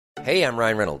Hey, I'm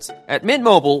Ryan Reynolds. At Mint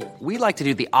Mobile, we like to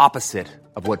do the opposite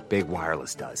of what Big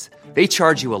Wireless does. They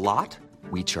charge you a lot,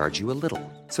 we charge you a little.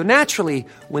 So naturally,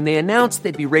 when they announced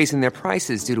they'd be raising their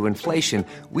prices due to inflation,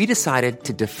 we decided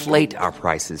to deflate our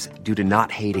prices due to not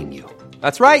hating you.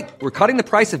 That's right. We're cutting the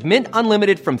price of Mint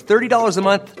Unlimited from $30 a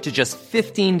month to just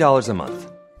 $15 a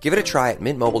month. Give it a try at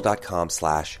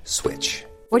mintmobile.com/switch.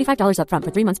 $45 up front for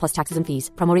 3 months plus taxes and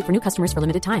fees. Promo rate for new customers for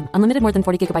limited time. Unlimited more than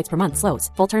 40 gigabytes per month. Slows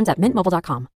full terms at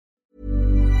mintmobile.com.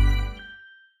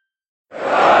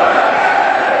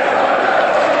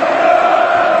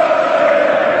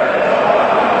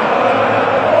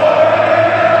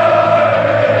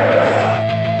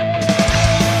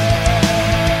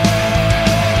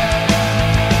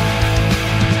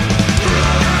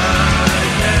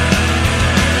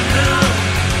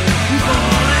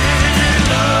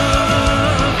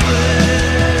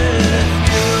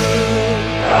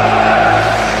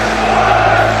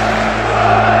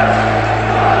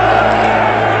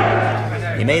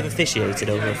 He may have officiated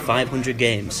over 500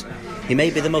 games. He may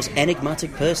be the most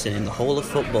enigmatic person in the whole of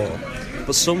football.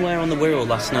 But somewhere on the Wirral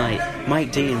last night,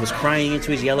 Mike Dean was crying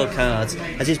into his yellow cards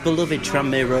as his beloved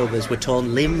Tranmere Rovers were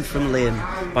torn limb from limb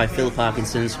by Phil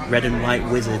Parkinson's red and white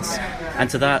Wizards. And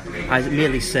to that, I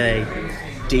merely say,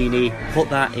 Deanie, put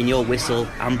that in your whistle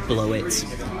and blow it.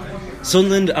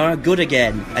 Sunderland are good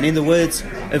again, and in the words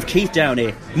of Keith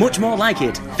Downey, much more like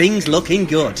it, things looking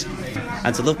good.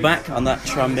 And to look back on that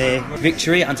Tranmere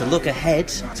victory and to look ahead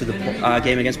to our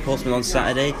game against Portsmouth on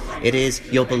Saturday, it is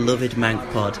your beloved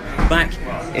MancPod back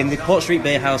in the Port Street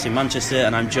Beer House in Manchester,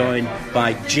 and I'm joined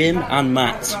by Jim and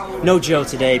Matt. No Joe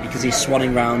today because he's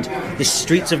swanning round the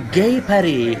streets of Gay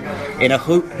Paris in a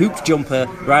hoop jumper,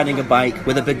 riding a bike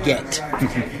with a baguette.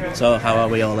 So how are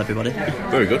we all, everybody?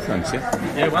 Very good, thanks.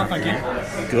 Yeah, well, thank you.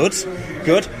 Good.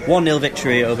 1-0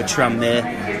 victory over Tranmere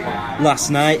last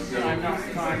night.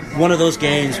 One of those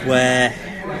games where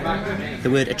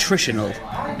the word attritional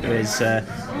is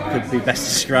could be best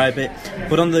to describe it.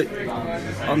 But on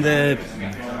the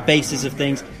basis of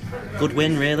things, good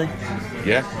win, really.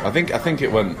 Yeah, I think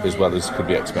it went as well as could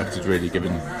be expected, really,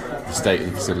 given the state of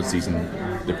the facilities and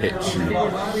the pitch and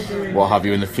what have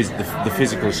you, and the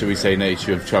physical, shall we say,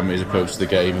 nature of Tranmere's approach to the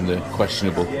game and the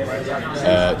questionable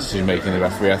decision making of the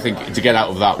referee. I think to get out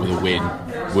of that with a win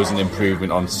was an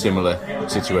improvement on similar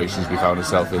situations we found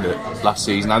ourselves in last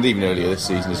season and even earlier this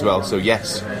season as well. So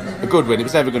yes, a good win. It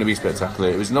was never going to be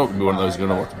spectacular. It was not going to be one of those you're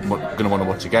going to want to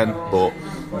watch again, but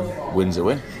win's a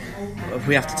win.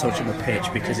 We have to touch on the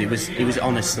pitch because it was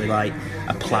honestly like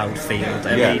a ploughed field.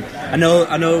 I mean, I know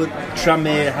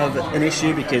Tranmere have an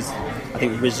issue because I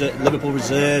think Liverpool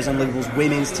reserves and Liverpool's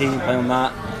women's team play on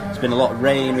that. There's been a lot of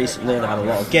rain recently. They've had a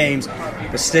lot of games,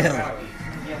 but still,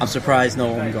 I'm surprised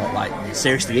no one got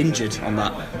seriously injured on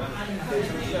that.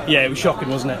 Yeah, it was shocking,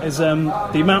 wasn't it?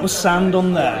 The amount of sand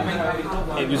on there,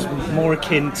 it was more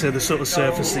akin to the sort of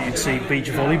surface that you'd see beach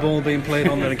volleyball being played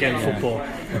on than again football.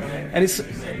 And it's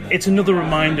another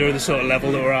reminder of the sort of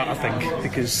level that we're at, I think,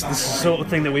 because this is the sort of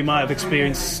thing that we might have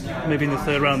experienced maybe in the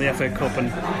third round of the FA Cup,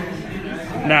 and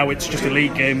now it's just a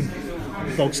league game,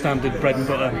 bog standard bread and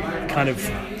butter kind of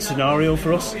scenario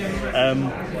for us.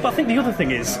 But I think the other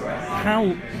thing is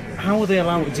how are they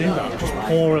allowed to do that? Just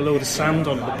pour a load of sand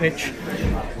onto the pitch.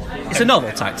 It's a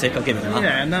novel tactic, I'll give it that.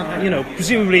 Yeah, and that,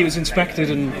 presumably it was inspected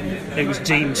and it was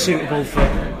deemed suitable for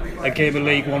a game of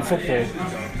League One football.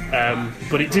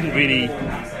 But it didn't really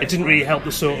help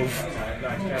the sort of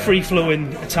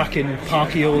free-flowing, attacking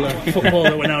Parkiola football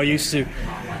that we're now used to.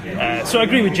 So I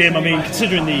agree with Jim. I mean,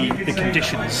 considering the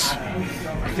conditions,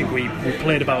 I think we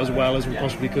played about as well as we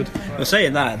possibly could. Well,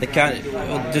 saying that,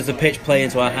 does the pitch play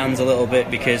into our hands a little bit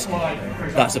because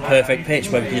that's a perfect pitch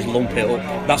where we can just lump it up?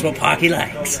 That's what Parky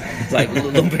likes. It's like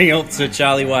lumping up to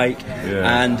Charlie White.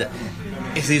 Yeah. And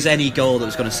if there's any goal that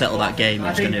was going to settle that game, it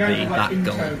was going to be that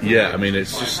goal. Yeah, I mean,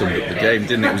 it's just summed up the game,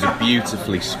 didn't it? It was a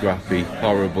beautifully scrappy,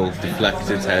 horrible,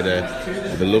 deflected header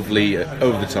with a lovely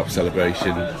over-the-top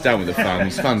celebration, down with the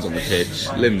fans on the pitch,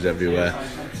 limbs everywhere.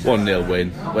 1-0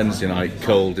 win, Wednesday night,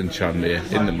 cold in Tranmere,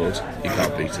 in the mud. You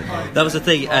can't beat it. That was the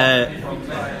thing.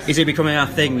 Is it becoming our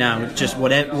thing now, just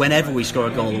whenever we score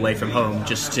a goal away from home,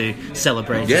 just to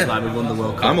celebrate it like we won the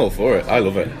World Cup? I'm all for it. I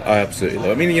love it. I absolutely love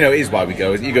it. I mean, it is why we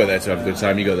go. You go there to have a good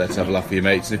time, you go there to have a laugh with your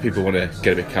mates, and if people want to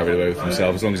get a bit carried away with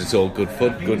themselves, as long as it's all good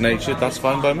fun, good natured, that's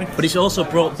fine by me. But it's also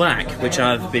brought back, which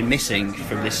I've been missing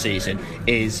from this season,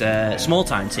 is small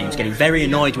time teams getting very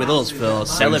annoyed with us for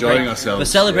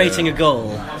celebrating a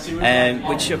goal.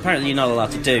 Which apparently you're not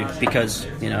allowed to do because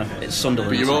it's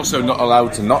Sunderland. But you're also not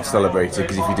allowed to not celebrate it,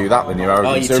 because if you do that, then you're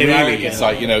arrogant. You're so really, arrogant. it's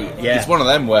like it's one of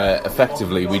them where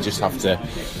effectively we just have to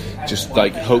just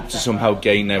like hope to somehow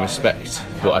gain their respect,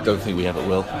 but I don't think we ever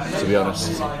will, to be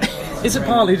honest. Is it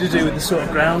partly to do with the sort of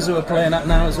grounds that we're playing at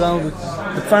now as well?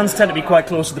 The fans tend to be quite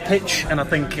close to the pitch, and I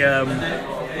think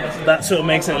that sort of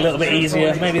makes it a little bit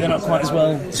easier. Maybe they're not quite as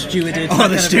well stewarded. Oh,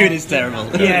 the steward is terrible.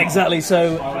 Yeah, exactly.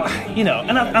 So,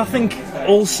 and I think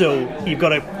also you've got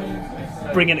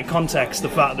to bring into context the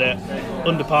fact that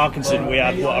under Parkinson we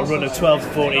had a run of 12 to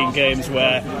 14 games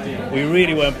where we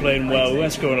really weren't playing well, we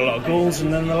weren't scoring a lot of goals,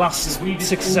 and then the last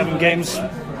 6 or 7 games,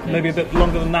 maybe a bit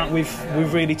longer than that,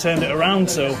 we've really turned it around.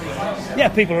 So yeah,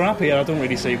 people are happy, and I don't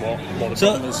really see what the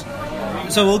problem is.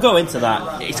 So we'll go into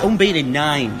that. It's unbeaten in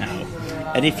 9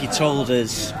 now, and if you told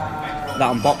us that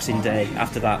on Boxing Day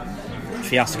after that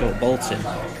fiasco at Bolton,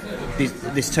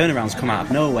 this turnaround's come out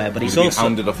of nowhere, but he's also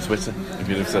hounded off Twitter. If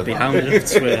you'd have said be hounded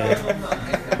off Twitter.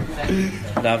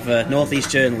 I'd have North East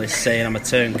journalists saying I'm a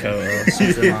turncoat or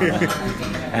something like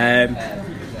that.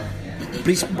 But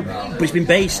it's been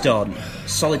based on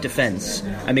solid defence.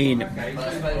 I mean,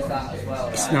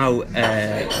 it's now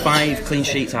 5 clean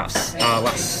sheets out of our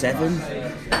last 7.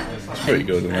 That's pretty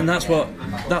good, isn't it? And that's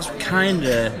kind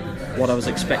of what I was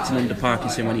expecting under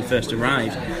Parkinson when he first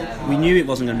arrived. We knew it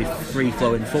wasn't going to be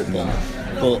free-flowing football,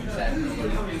 but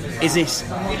is this?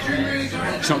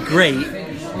 It's not great,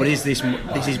 but is this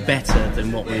is better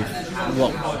than what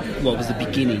was the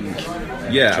beginning?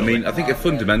 Yeah, I mean, I think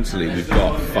fundamentally we've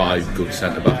got 5 good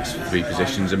centre-backs for 3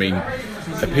 positions. I mean,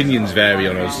 opinions vary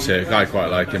on us. I quite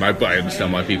like him, but I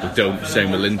understand why people don't. Same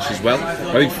with Lynch as well.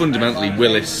 I think fundamentally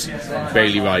Willis,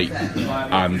 Bailey Wright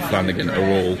and Flanagan are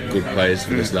all good players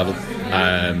for this level.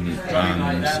 And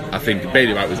I think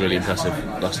Bailey Wright was really impressive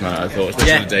last night, I thought,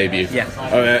 especially on the debut.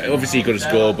 Yeah. Obviously he got a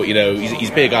score, but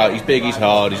he's big, he's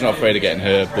hard, he's not afraid of getting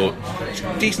hurt, but he's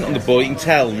decent on the ball. You can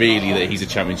tell really that he's a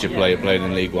championship player playing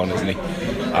in League One, isn't he?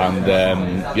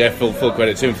 And full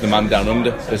credit to him for the Man Down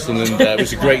Under. It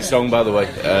was a great song, by the way.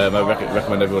 I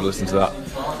recommend everyone listen to that.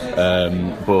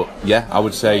 But yeah, I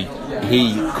would say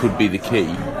he could be the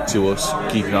key to us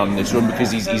keeping on this run,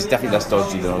 because he's definitely less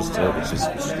dodgy than us too, which is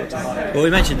good. Well, we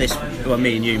mentioned this,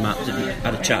 me and you, Matt,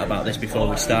 had a chat about this before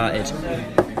we started,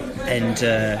 and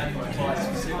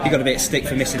you got a bit of stick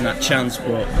for missing that chance,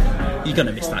 but you're going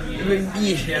to miss that.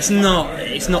 It's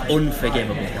not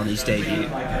unforgivable on his debut.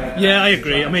 Yeah, I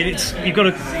agree. I mean, you've got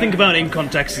to think about it in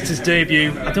context. It's his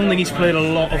debut. I don't think he's played a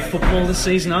lot of football this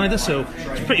season either, so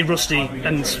he's pretty rusty.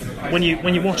 And when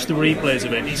you watch the replays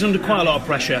of it, he's under quite a lot of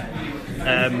pressure.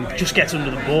 Just gets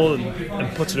under the ball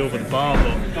and puts it over the bar.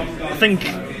 But I think,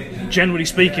 generally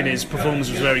speaking, his performance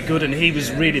was very good, and he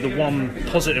was really the one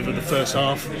positive of the first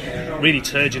half. Really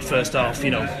turgid first half,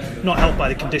 not helped by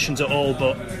the conditions at all,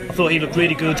 but I thought he looked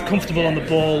really good, comfortable on the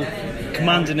ball,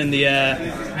 commanding in the air,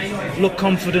 looked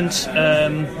confident,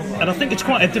 and I think it's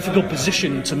quite a difficult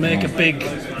position to make a big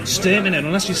statement in,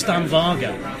 unless you're Stan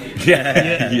Varga.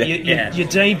 Your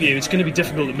debut, it's going to be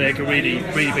difficult to make a really,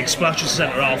 really big splash as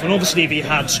centre half, and obviously if he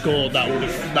had scored, that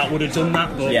would have done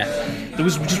that. But there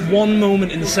was just one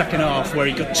moment in the second half where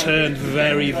he got turned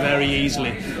very, very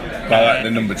easily. By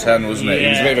the number 10, wasn't it? It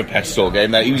was a bit of a pest-all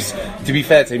game. He was, to be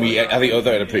fair to him, I think he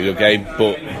had a pretty good game,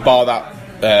 but bar that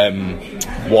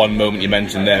one moment you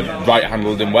mentioned there, Wright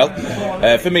handled him well.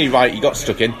 For me, Wright, he got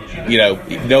stuck in.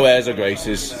 No airs or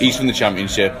graces. He's from the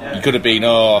Championship. He could have been,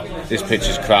 this pitch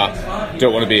is crap,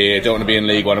 don't want to be here, don't want to be in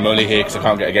League One, I'm only here because I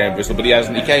can't get a game at Bristol. But he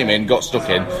hasn't. He came in, got stuck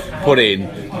in, put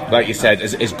in, like you said,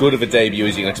 as good of a debut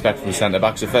as you can expect from the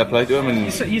centre-back, so fair play to him. And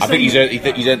I think he's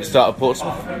earned to start at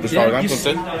Portsmouth, as far as I'm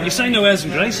concerned. You're saying no airs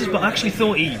and graces, but I actually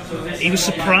thought he was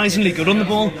surprisingly good on the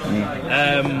ball.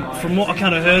 From what I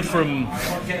kind of heard from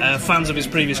fans of his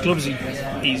previous clubs,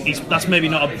 that's maybe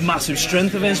not a massive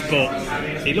strength of his, but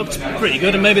he looked pretty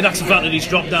good, and maybe that's the fact that he's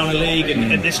dropped down a league,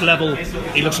 and at this level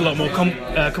he looks a lot more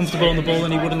comfortable on the ball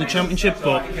than he would in the Championship.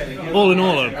 But all in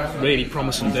all, a really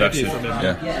promising debut from him.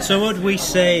 Yeah. So would we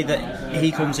say that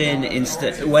he comes in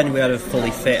instead when we had a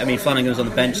fully fit? I mean, Flanagan was on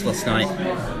the bench last night.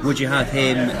 Would you have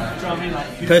him?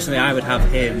 Personally, I would have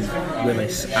him,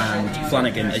 Willis, and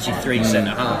Flanagan as your 3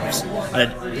 centre halves.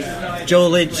 Joe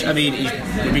Lynch, I mean,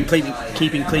 we've been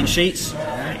keeping clean sheets.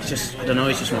 It's just, I don't know,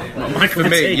 it's just not my cup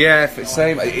of tea. Yeah,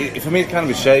 same. For me, it's kind of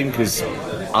a shame, because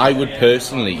I would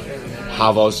personally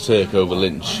have Ozturk over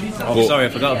Lynch. Sorry, I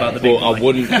forgot about the big But I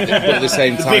wouldn't. But at the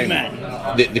same the time, big man.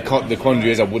 The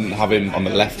quandary is I wouldn't have him on the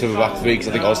left of a back 3, because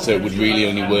I think Ozturk would really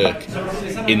only work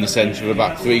in the centre of a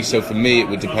back 3. So for me, it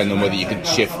would depend on whether you could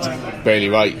shift Bailey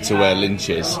Wright to where Lynch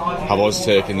is, have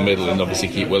Ozturk in the middle, and obviously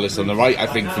keep Willis on the right. I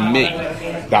think for me,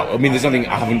 there's nothing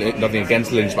nothing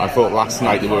against Lynch, but I thought last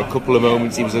night there were a couple of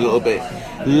moments he was a little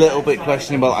bit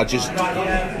questionable. I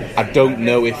don't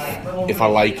know if I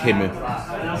like him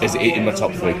as in my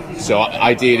top 3. So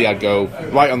ideally, I'd go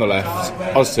right on the left,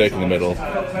 Ozturk in the middle,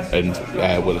 and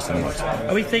Willis on the right.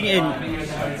 Are we thinking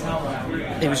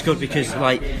it was good because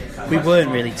we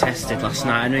weren't really tested last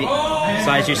night? And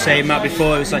so as you say, Matt,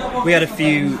 before, it was we had a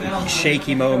few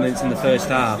shaky moments in the first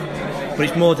half, but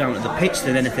it's more down to the pitch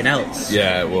than anything else.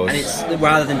 Yeah, it was. And it's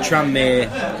rather than Tranmere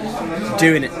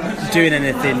doing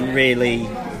anything really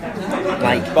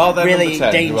really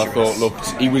dangerous. I thought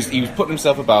looked, he was putting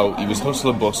himself about. He was hustle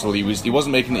and bustle. He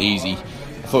wasn't making it easy.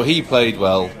 I thought he played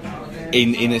well.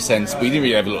 In a sense, but he didn't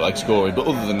really ever look like scoring. But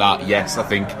other than that, yes, I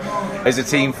think as a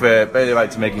team for Bailey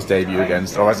Wright to make his debut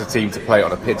against, or as a team to play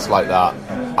on a pitch like that,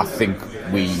 I think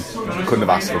we couldn't have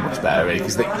asked for much better, really,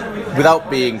 because without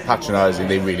being patronising,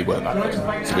 they really weren't that good,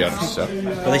 to be honest. So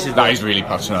that is really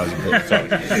patronising. Sorry.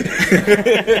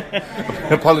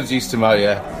 Apologies to my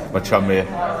Tranmere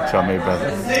brother.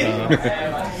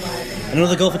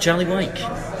 Another goal for Charlie Wyke.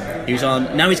 He was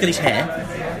on. Now he's got his hair.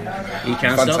 He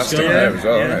can't stop scoring. Hair as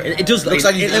well, yeah. Right? It does. It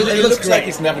looks like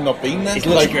it's never not been there. It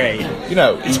looks great. You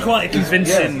know, it's quite a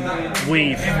convincing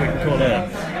weave. We can call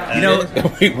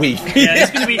it. Weave. Yeah,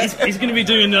 he's going to be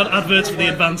doing adverts for the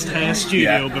Advanced Hair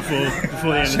Studio before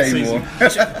the end of the season.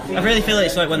 I really feel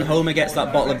it's like when Homer gets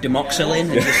that bottle of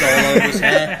Demoxylin and just all over his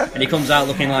hair, and he comes out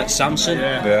looking like Samson.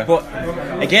 Yeah. But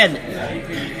again,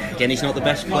 he's not the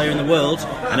best player in the world,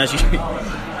 and as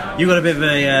you got a bit of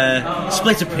a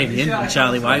split opinion on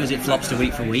Charlie Wyke as it flops to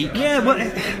week for week. Yeah,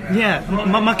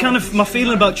 my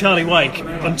feeling about Charlie Wyke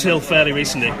until fairly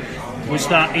recently was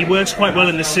that he works quite well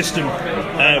in this system.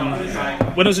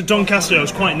 When I was at Doncaster, I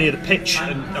was quite near the pitch,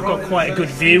 and I've got quite a good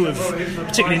view of,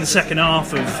 particularly in the second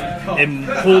half, of him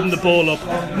holding the ball up.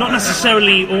 Not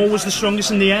necessarily always the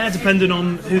strongest in the air, depending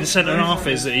on who the centre half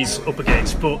is that he's up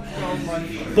against, but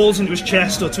balls into his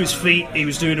chest or to his feet, he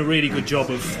was doing a really good job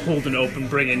of holding it up and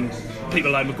bringing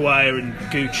people like Maguire and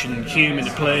Gooch and Hume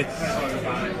into play.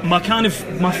 My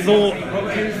thought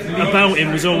about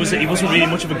him was always that he wasn't really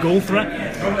much of a goal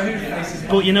threat,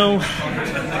 but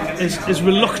as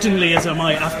reluctantly as I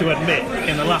might have to admit,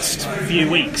 in the last few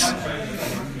weeks,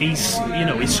 he's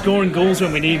scoring goals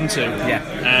when we need him to.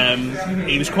 Yeah.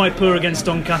 He was quite poor against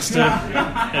Doncaster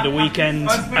at the weekend,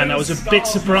 and I was a bit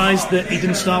surprised that he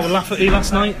didn't start with Lafferty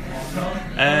last night.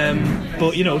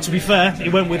 But to be fair, he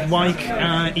went with Wyke.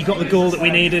 He got the goal that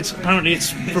we needed. Apparently, it's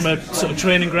from a sort of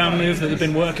training ground move that they've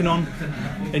been working on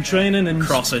in training, and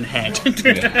cross and head.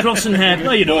 Cross and head.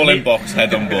 Well, ball in box,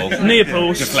 head on ball. Near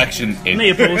post. Deflection in.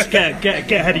 Near post. Get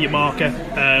ahead of your marker.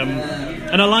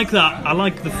 And I like that. I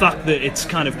like the fact that it's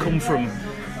kind of come from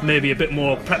maybe a bit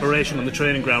more preparation on the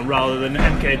training ground rather than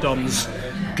MK Don's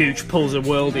Gooch pulls a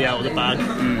worldie out of the bag.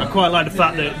 I quite like the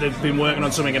fact that they've been working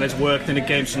on something and it's worked in a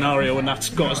game scenario, and that's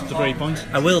got us to 3 points.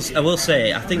 I will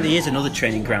say, I think there is another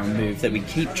training ground move that we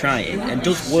keep trying and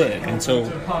does work until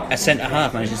a centre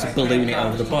half manages to balloon it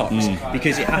over the box,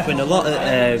 because it happened a lot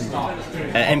at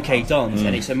MK Dons,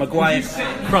 and it's a Maguire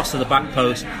cross to the back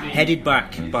post, headed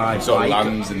back by sort of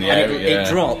lands in the area. It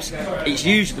drops. It's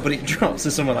usually, it drops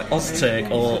to someone like Ozturk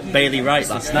or Bailey Wright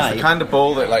last night. It's the kind of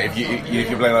ball that, like, if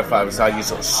you're playing like 5-a-side, you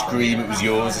sort of scream it was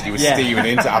yours as you were steaming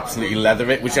in to absolutely leather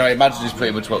it, which I imagine is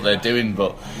pretty much what they're doing.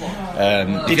 But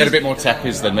if you get a bit more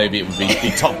techers, then maybe it would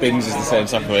be top bins is the same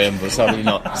type of aim, but sadly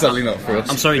not for us.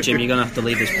 I'm sorry, Jim, you're going to have to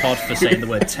leave this pod for saying the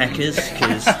word techers,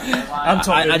 because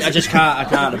I just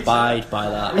can't abide by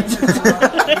that.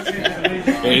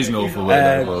 It is an awful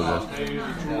word.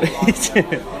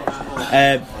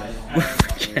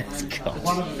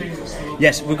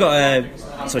 Yes, we've got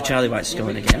so Charlie Wyke's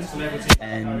scoring again,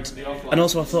 and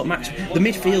also I thought the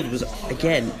midfield was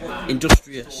again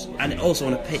industrious, and also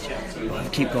on a pitch. I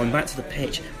keep going back to the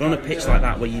pitch, but on a pitch like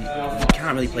that where you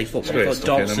can't really play football. We've got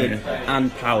Dobson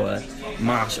and Power.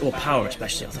 Power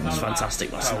especially, I think was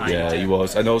fantastic last night. Yeah, he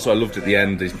was, and also I loved at the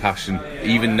end his passion.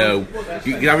 Even though I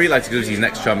really liked it because he's an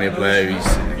ex-Tranmere player, he's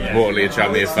reportedly a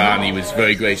Tranmere fan. He was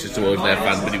very gracious towards their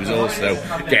fans, but he was also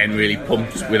getting really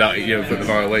pumped without in front of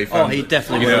our away fans. Oh, he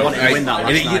definitely wanted to win that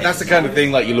last night. That's the kind of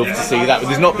thing like you love to see that. But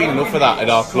there's not been enough of that at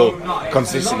our club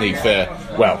consistently for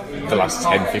the last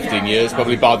 10-15 years,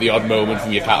 probably bar the odd moment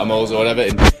from your Catamoules or whatever,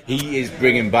 and he is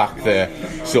bringing back the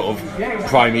sort of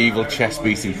primeval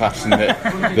chest-beating passion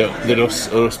that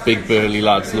us big burly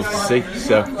lads love to see.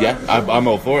 So yeah, I'm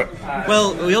all for it.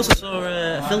 Well, we also saw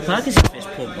Phil Parkinson fist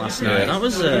pump last night. That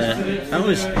was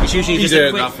it's usually he's just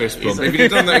earned that fist pump. If he'd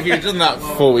done that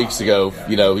 4 weeks ago,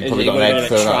 he'd probably got an egg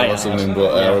thrown at him or something,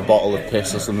 but or a bottle of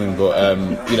piss or something. But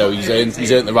he's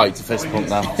earned the right to fist pump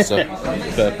now. So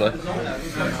fair play.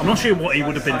 I'm not sure what he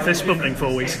would have been fist bumping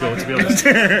 4 weeks ago, to be honest.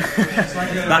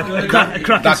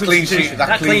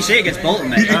 that clean sheet against Bolton,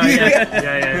 mate.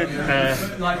 Yeah.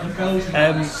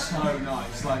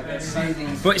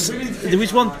 But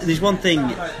there's one thing.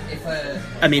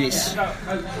 I mean,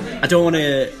 I don't want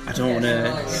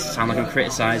to sound like I'm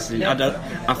criticising. I don't.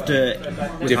 After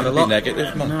we've had a lot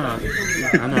negative. Man. No,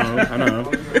 I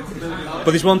know.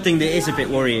 But there's one thing that is a bit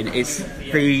worrying. It's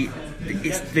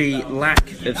the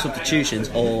lack of substitutions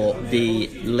or the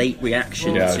late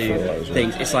reaction to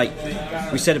things. It's like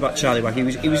we said about Charlie Wack. He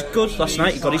was good last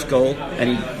night. He got his goal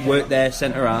and he worked their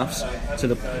centre halves to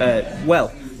the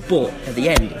well. But at the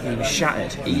end, he was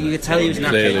shattered. You could tell he was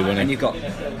knackered. And you've got,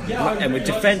 and with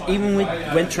defence, even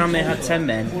when Tranmere had 10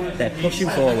 men, they're pushing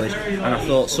forward. And I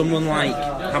thought someone like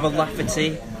have a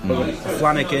Lafferty,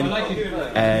 Flanagan,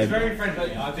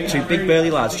 two big burly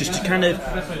lads, just to kind of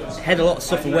head a lot of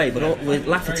stuff away. But with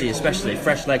Lafferty especially,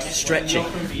 fresh legs, stretching.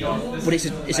 But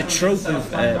it's a trope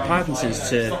of Parkinson's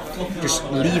to just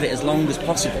leave it as long as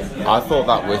possible. I thought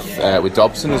that with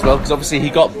Dobson as well, because obviously he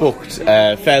got booked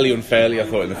fairly unfairly, I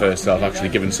thought, in the first half, actually,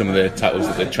 given some of the tackles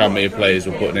that the Tranmere players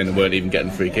were putting in and weren't even getting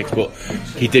free kicks. But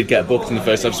he did get booked in the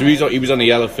first half, so he was on the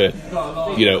yellow for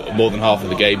more than half of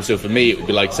the game. So for me, it would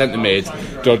be like centre mid,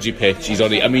 dodgy pitch. He's on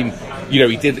the. I mean,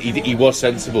 he was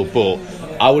sensible, but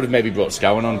I would have maybe brought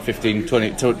Scowen on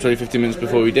 15 minutes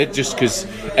before we did, just because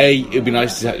A, it would be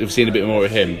nice to have seen a bit more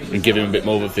of him and give him a bit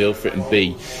more of a feel for it, and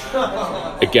B,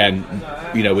 again,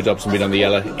 with Dobson being on the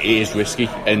yellow, it is risky,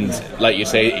 and like you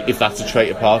say, if that's a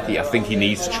trait of Parky, I think he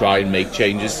needs to try and make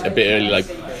changes a bit early, like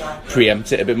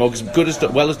preempt it a bit more, because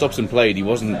well as Dobson played, he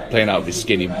wasn't playing out of his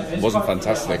skin. He wasn't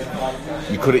fantastic.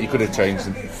 You could have changed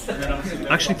him.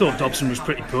 I actually thought Dobson was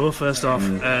pretty poor first half.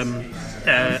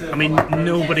 I mean,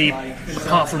 nobody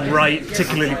apart from Wright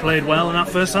particularly played well in that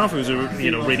first half. It was a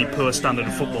really poor standard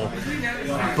of football.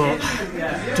 But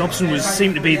Dobson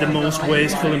seemed to be the most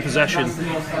wasteful in possession,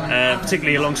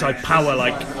 particularly alongside Power,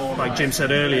 like Jim said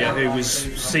earlier, who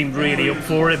seemed really up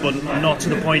for it, but not to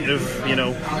the point of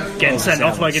getting sent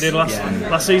off like he did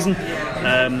last season.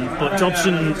 But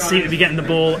Dobson seemed to be getting the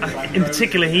ball. In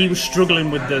particular, he was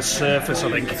struggling with the surface.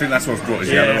 I think that's what's brought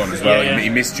his yellow on as well. He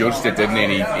misjudged it, didn't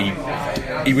he?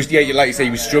 He was, like you say,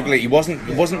 he was struggling. He wasn't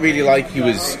really like he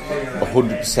was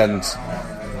 100%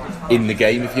 in the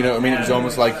game, if you know what I mean. It was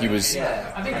almost like he was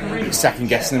second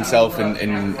guessing himself and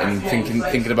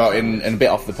thinking about it and a bit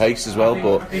off the pace as well.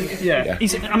 But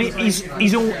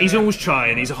he's always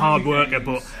trying. He's a hard worker,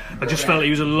 but I just felt he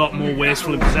was a lot more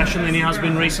wasteful in possession than he has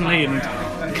been recently, and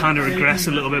kind of regressed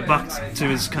a little bit back to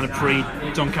his kind of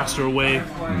pre-Doncaster away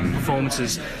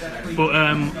performances. But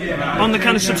on the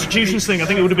kind of substitutions thing, I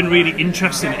think it would have been really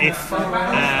interesting if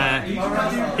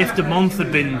De Month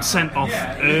had been sent off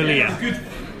earlier,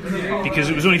 because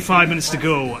it was only 5 minutes to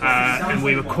go, and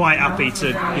we were quite happy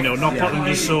to not put them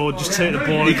just take the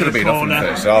ball. He could have been off in the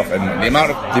first half, and the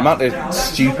amount of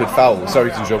stupid fouls. Sorry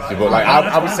to interrupt you, but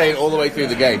I was saying all the way through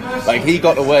the game, he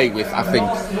got away with I think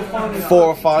 4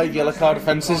 or 5 yellow card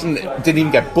offences and didn't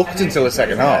even get booked until the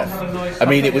second half. I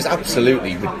mean, it was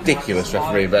absolutely ridiculous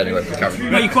refereeing. But anyway,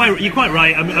 no, you're quite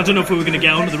right. I mean, I don't know if we were going to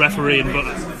get onto the refereeing, but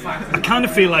I kind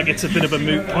of feel like it's a bit of a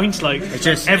moot point. It's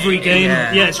just every game,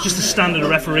 it's just the standard of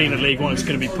refereeing in League One. It's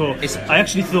going to be poor. I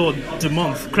actually thought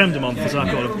Creme de Month, as I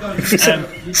call him,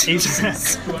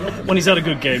 when he's had a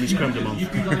good game, he's Creme de Month.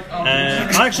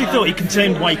 I actually thought he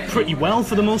contained White pretty well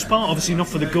for the most part. Obviously not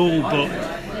for the goal, but.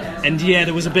 And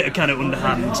there was a bit of kind of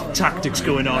underhand tactics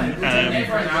going on,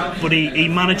 but he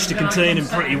managed to contain him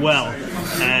pretty well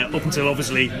up until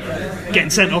obviously getting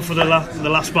sent off for the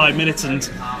last 5 minutes. And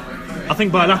I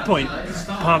think by that point,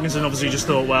 Parkinson obviously just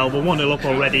thought, well, we're 1-0 up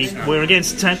already. We're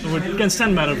against 10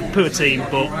 men per team,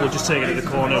 but we'll just take it to the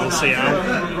corner. We'll see it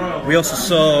out. We also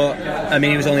saw. I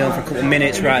mean, he was only on for a couple of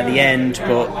minutes right at the end,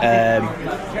 but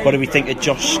what do we think of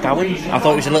Josh Scowen? I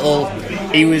thought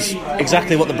he was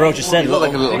exactly what the bro just said. He looked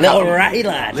like a little ratty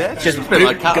lad. Yeah, just a bit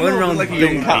like going around like a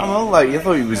young Catamol. I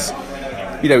thought he was.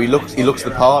 He looks the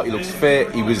part. He looks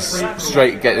fit. He was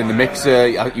straight getting in the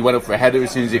mixer. He went up for a header as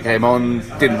soon as he came on.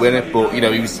 Didn't win it, but he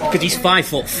was because he's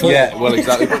 5'4". Yeah, well,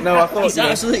 exactly. But no, I thought he's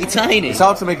absolutely tiny. It's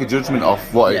hard to make a judgment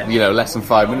off less than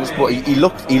 5 minutes. But he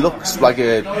looks like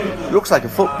a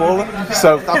footballer.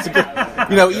 So that's a good.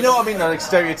 You know what I mean? Like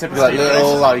stereotypical,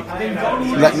 little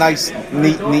nice,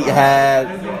 neat hair,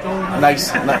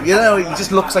 nice. You know, he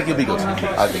just looks like he'll be good.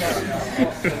 I think.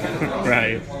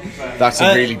 Right. That's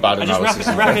a really bad analysis.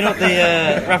 Just wrapping up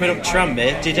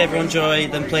Tranmere. Did everyone enjoy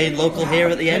them playing local here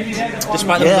at the end,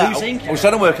 despite them losing? I was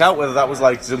trying to work out whether that was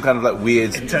like some kind of like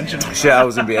weird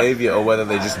shithousing behaviour or whether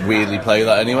they just weirdly play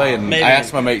that anyway. And maybe. I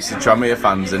asked my mates, the Tranmere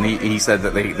fans, and he said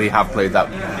that they have played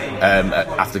that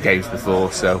after games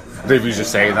before. So they was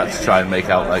just saying that to try and make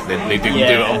out like they didn't do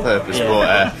it on purpose,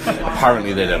 but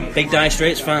apparently they don't. Big Dire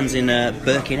Straits fans in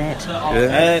Birkenhead.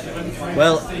 Yeah.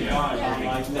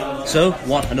 So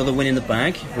what? Another win in the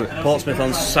bag. Portsmouth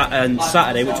on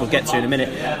Saturday, which we'll get to in a minute.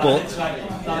 But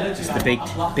it's the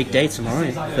big day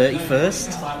tomorrow,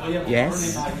 31st.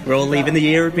 Yes, we're all leaving the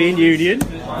European Union.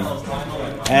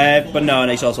 But no,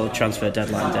 and it's also a transfer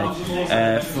deadline day.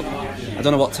 I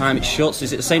don't know what time it shuts.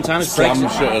 Is it the same time as Brexit?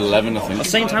 Shut at 11, I think. The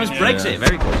same time as Brexit.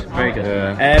 Very good. Very good.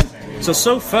 Yeah.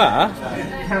 So far,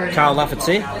 Carl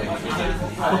Lafferty,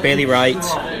 Bailey Wright,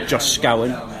 Josh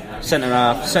Scowen, centre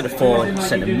half, centre forward,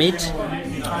 centre mid.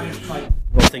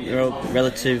 I think they're all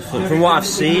relative. From what I've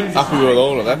seen, happy with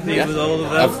all of them. Yeah. With all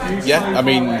of them. Yeah, I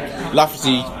mean,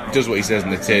 Lafferty does what he says in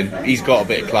the tin. He's got a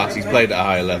bit of class. He's played at a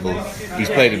higher level. He's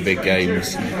played in big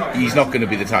games. He's not going to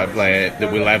be the type of player that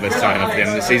will ever sign off at the end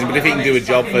of the season. But if he can do a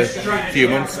job for a few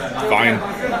months, fine.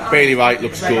 Bailey Wright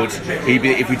looks good.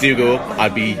 If we do go up,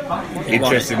 I'd be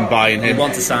interested in buying him. You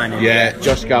want to sign him? Yeah,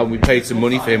 Josh Gowan, we paid some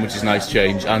money for him, which is a nice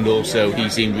change. And also, he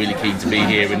seemed really keen to be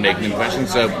here and make an impression.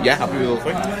 So, yeah, happy with all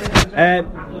three.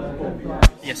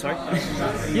 Yeah, sorry.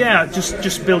 Yeah,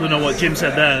 just building on what Jim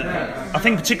said there. I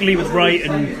think particularly with Wright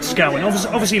and Scowen,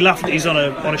 obviously Lafferty's on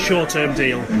a short-term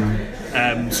deal,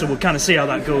 so we'll kind of see how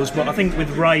that goes. But I think with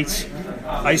Wright,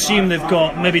 I assume they've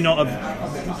got maybe not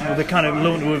they're kind of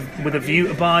loaned with a view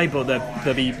to buy, but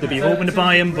they'll be hoping to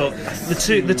buy him. But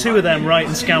the two of them, Wright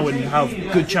and Scowen, have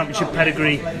good championship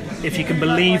pedigree. If you can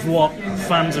believe what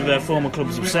fans of their former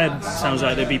clubs have said, sounds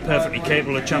like they'd be perfectly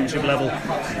capable at championship level.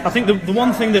 I think the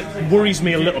one thing that worries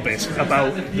me a little bit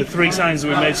about the three signings that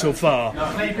we've made so far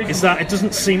is that it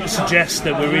doesn't seem to suggest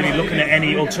that we're really looking at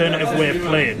any alternative way of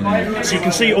playing. So you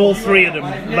can see all three of them.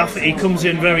 Lafferty comes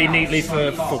in very neatly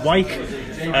for Wyke.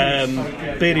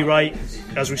 Bailey Wright,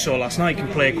 as we saw last night, can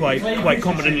play quite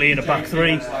competently in a back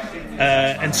three.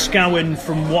 And Scowen,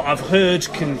 from what I've heard,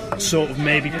 can sort of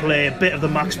maybe play a bit of the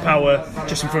max power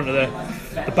just in front of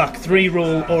the back three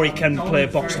role, or he can play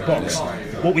box to box.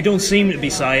 What we don't seem to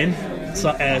be signing,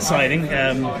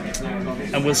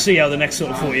 and we'll see how the next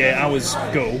sort of 48 hours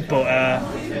go, but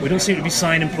we don't seem to be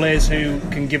signing players who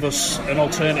can give us an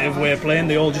alternative way of playing.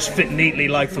 They all just fit neatly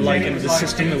like for like into the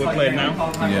system that we're playing now.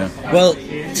 Yeah. Well,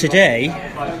 today,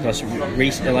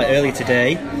 earlier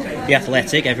today, The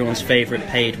Athletic, everyone's favourite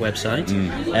paid website,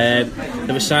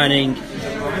 they were signing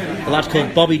a lad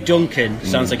called Bobby Duncan.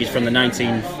 Sounds like he's from the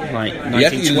 1920s. Yeah,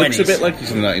 he looks a bit like he's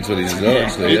from the 1920s as well,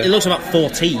 actually. He looks about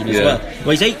 14 as well. Well,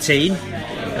 he's 18.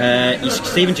 He's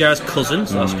Steven Gerrard's cousin,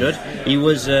 so that's good. He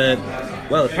was,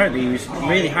 apparently he was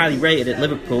really highly rated at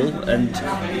Liverpool, and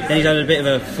then he's had a bit of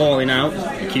a falling out,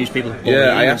 accused people of bullying.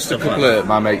 Yeah, I asked a couple of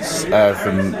my mates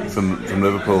from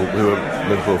Liverpool, who are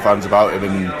Liverpool fans, about him,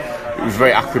 and it was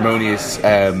very acrimonious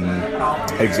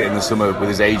exit in the summer with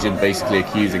his agent basically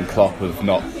accusing Klopp of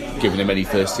not giving him any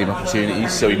first team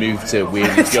opportunities, so he moved to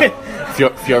weirdly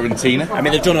Fiorentina. I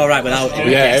mean, they've done alright without him.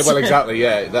 Yeah, well, exactly,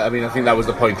 yeah. I think that was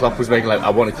the point Klopp was making, like, I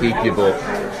want to keep you, but,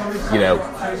 you know,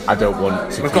 I don't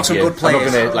want to. We've got some good players. I'm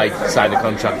not going to sign a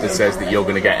contract that says that you're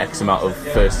going to get X amount of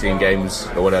first team games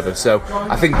or whatever. So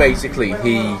I think basically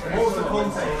he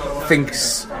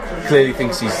clearly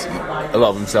thinks he's a lot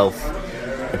of himself.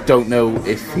 I don't know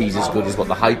if he's as good as what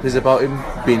the hype is about him,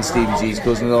 being Stevie G's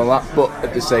cousin and all that, but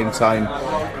at the same time,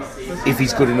 if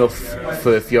he's good enough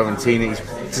for Fiorentina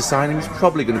to sign him, he's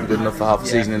probably going to be good enough for half a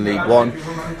season in League One.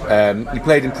 He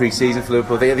played in pre-season for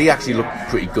Liverpool. They actually looked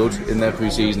pretty good in their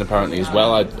pre-season apparently as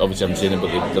well. I obviously haven't seen him,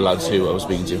 but the lads who I was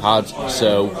speaking to had.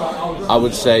 So I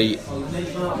would say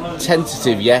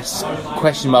tentative, yes.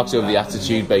 Question marks over the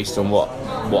attitude based on what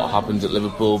happened at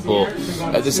Liverpool, but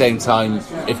at the same time,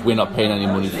 if we're not paying any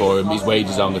money for him, his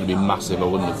wages aren't going to be massive, I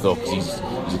wouldn't have thought, because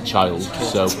he's a child.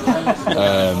 So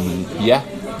yeah,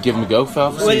 give him a go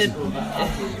for half a season.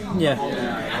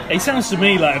 Yeah, he sounds to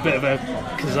me like a bit of a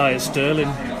Keziah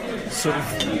Sterling sort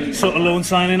of loan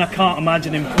signing. I can't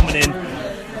imagine him coming in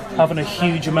having a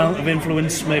huge amount of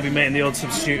influence, maybe making the odd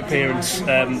substitute appearance.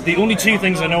 The only two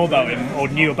things I know about him, or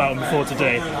knew about him before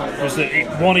today, was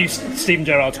that one, he's Steven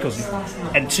Gerrard's cousin,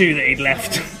 and two, that he'd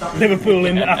left Liverpool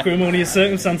in acrimonious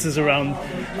circumstances around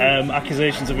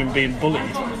accusations of him being bullied.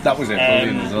 That was it,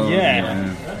 bullying as well.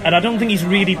 Yeah. And I don't think he's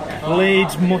really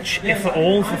played much, if at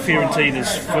all, for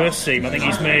Fiorentina's first team. I think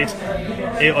he's made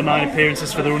 8 or 9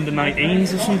 appearances for their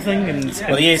under-19s or something.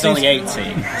 Well, he is only 18. So.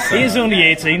 He is only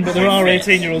 18, but there are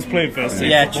 18-year-olds playing first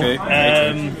team. Yeah, football.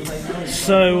 true.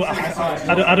 So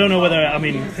I don't know whether, I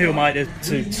mean, who am I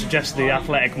to suggest the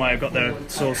Athletic might have got their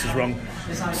sources wrong.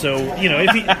 So, you know,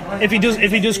 if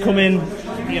he does come in,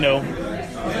 you know,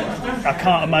 I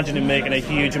can't imagine him making a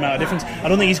huge amount of difference. I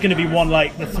don't think he's going to be one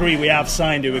like the 3 we have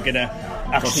signed who are going to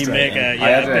actually make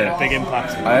a big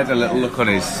impact. I had a little look on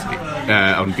his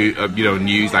on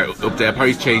news like update.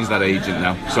 Apparently he's changed that agent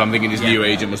now, so I'm thinking his new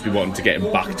agent must be wanting to get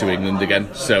him back to England again.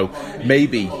 So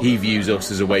maybe he views us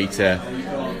as a way to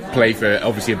play for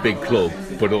obviously a big club,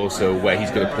 but also where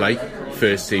he's going to play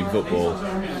first team football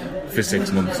for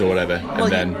 6 months or whatever, and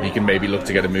then he can maybe look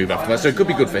to get a move after that. So it could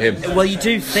be good for him. Well, you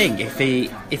do think if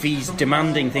he's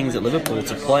demanding things at Liverpool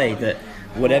to play, that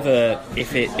whatever,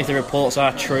 if the reports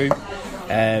are true,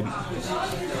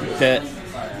 that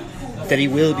he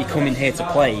will be coming here to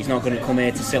play. He's not going to come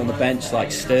here to sit on the bench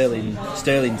like Sterling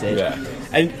did. Yeah.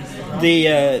 And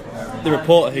the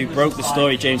reporter who broke the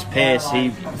story, James Pearce,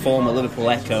 he former Liverpool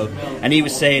Echo, and he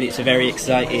was saying it's a very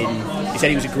exciting. He said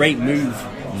it was a great move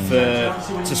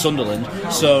to Sunderland,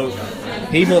 so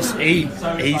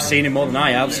he's seen him more than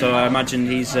I have, so I imagine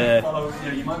he's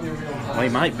he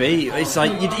might be. It's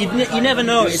like you never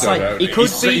know. It's like he could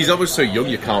be. He's always so young,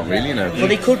 you can't really know.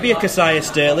 But he could be a Keziah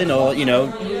Sterling, or he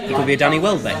could be a Danny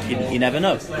Welbeck. You never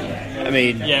know. I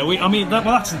mean,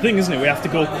 that's the thing, isn't it? We have to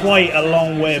go quite a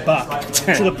long way back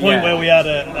to the point where we had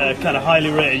a kind of highly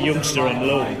rated youngster on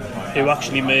loan who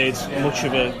actually made much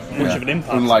of an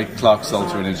impact. Unlike Clark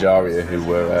Salter and Ajaria, who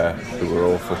were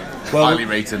awful, highly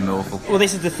rated and awful. Well,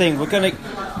 this is the thing. We're going to,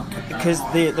 because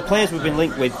the players we've been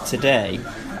linked with today,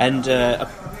 and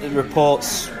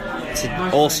reports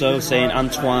also saying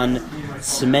Antoine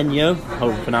Semenyo, I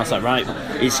hope I pronounced that right,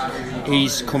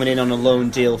 he's coming in on a loan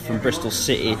deal from Bristol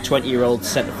City, 20-year-old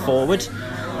centre forward.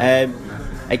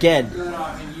 Again,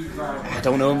 I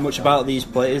don't know much about these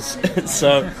players,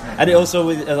 and it also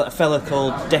with a fella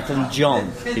called Declan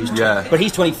John, but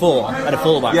he's 24 and a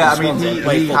fullback. Yeah, I mean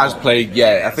he has played.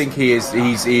 Yeah, I think he is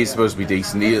supposed to be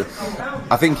decent.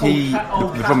 I think the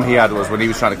problem he had was when he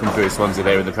was trying to come through Swansea,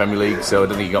 they were in the Premier League, so I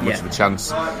don't think he got much of a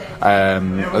chance. I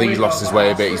think he's lost his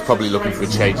way a bit. He's probably looking for a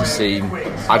change of scene.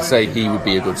 I'd say he would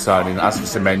be a good signing. As for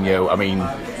Semenyo, I mean,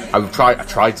 I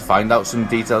tried to find out some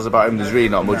details about him. There's really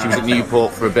not much. He was at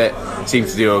Newport for a bit, seemed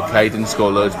to do okay, didn't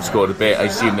score loads, but scored a bit. I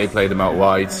assume they played him out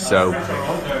wide. So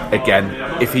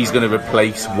again, if he's going to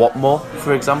replace Watmore,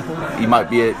 for example, he might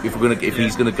be if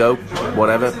he's going to go,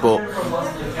 whatever. But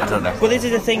I don't know. Well, this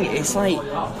is the thing. It's like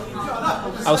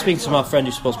I was speaking to my friend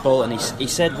who supports Bolton, and he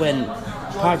said when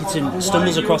Parkinson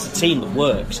stumbles across a team that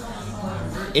works,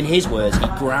 in his words, he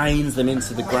grinds them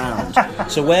into the ground.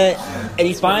 And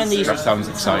he's buying these. That sounds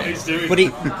exciting.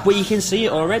 But you can see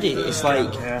it already. It's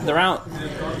like they're out.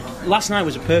 Last night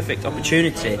was a perfect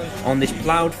opportunity on this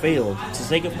ploughed field to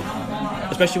take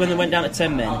especially when they went down to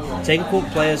 10 men, take a couple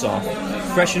of players off,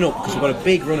 freshen up, because we've got a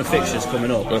big run of fixtures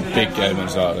coming up. A big game on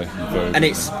Saturday.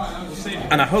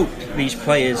 And I hope these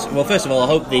players. Well, first of all, I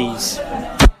hope these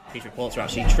reports are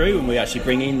actually true, and we actually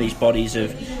bring in these bodies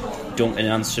of Duncan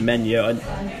and Semenyo,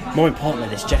 and more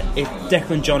importantly, if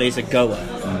Declan John is a goer,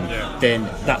 then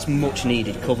that's much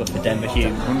needed cover for Denver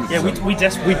Hume. Yeah, we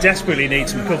desperately need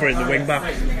some cover in the wing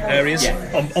back areas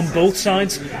on both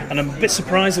sides, and I'm a bit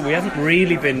surprised that we haven't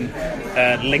really been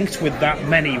linked with that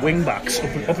many wing backs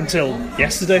up until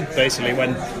yesterday, basically,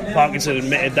 when Parkinson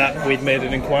admitted that we'd made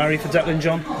an inquiry for Declan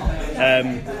John.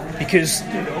 Because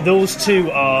those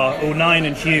two O'Nien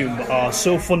and Hume are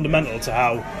so fundamental to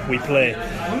how we play,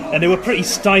 and they were pretty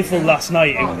stifled last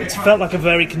night. It felt like a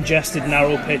very congested,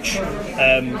 narrow pitch,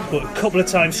 but a couple of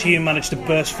times Hume managed to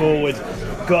burst forward,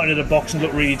 got into the box and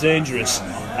looked really dangerous,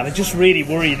 and I just really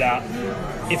worry that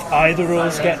if either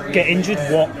roles get injured,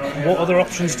 what other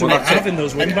options do we have in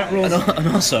those wing back roles? And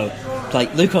also,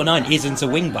 like, Luke O'Nien isn't a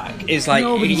wing back. It's like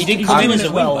he didn't come in as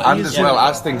a wing back. And as well,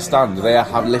 as things stand, they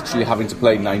are literally having to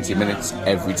play 90 minutes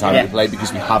every time they play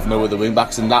because we have no other wing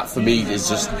backs, and that for me is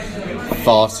just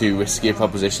far too risky a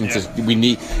proposition. We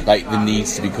need, like, there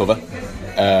needs to be cover.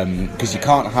 Because you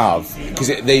can't have, because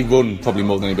they run probably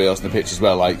more than anybody else on the pitch as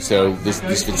well, like, so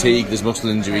there's fatigue, there's muscle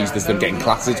injuries, there's them getting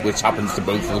clattered, which happens to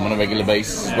both of them on a regular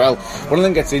basis as well. One of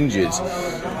them gets injured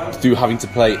through having to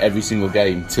play every single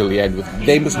game till the end.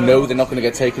 They must know they're not going to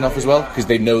get taken off as well, because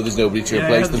they know there's nobody to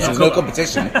replace them, so there's no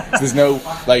competition. So there's no,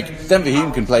 like, Denver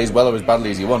Hume can play as well or as badly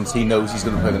as he wants. He knows he's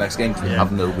going to play the next game because we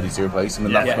have nobody to replace him,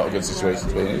 and that's not a good situation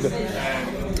to be in, is it?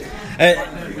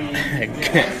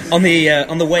 on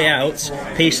the way out,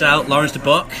 peace out, Lawrence de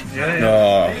Bock.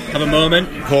 Have a moment,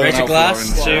 raise a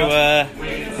glass to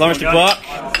Lawrence de Bock.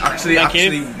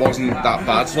 Actually wasn't that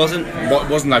bad.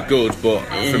 Wasn't that good, but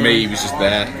for me, he was just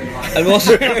there. And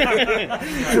also,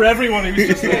 for everyone, he was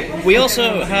just there. We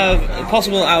also have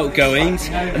possible outgoings,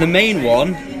 and the main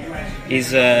one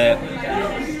is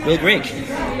Will Grigg.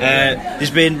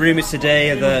 There's been rumours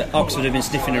today that Oxford have been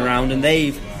sniffing around, and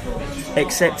they've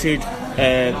accepted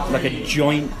like a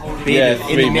joint bid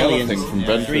in the millions. I think, from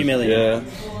Brentford. 3 million. Yeah.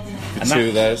 Two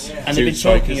of theirs. And they've been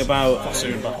talking about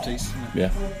Foster and Baptiste. Yeah.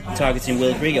 Targeting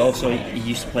Will Grigg. Also, he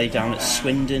used to play down at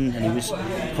Swindon, and he was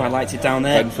quite liked it down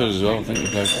there. Brentford as well, I think he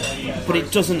played. But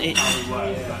it doesn't.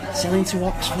 Selling to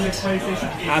Oxford.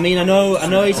 I mean, I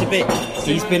know.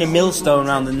 He's been a millstone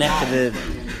around the neck of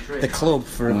the club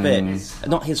for a bit.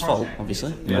 Not his fault,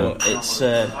 obviously. Yeah. But it's.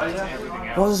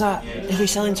 What does that? If he's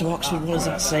selling to Oxford, what does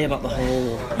that say about the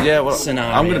whole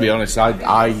scenario? I'm going to be honest.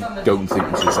 I don't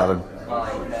think we should sell him.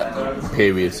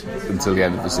 Period, until the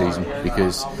end of the season,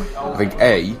 because I think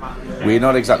we're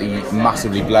not exactly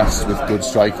massively blessed with good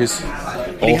strikers.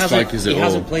 He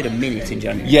hasn't played a minute in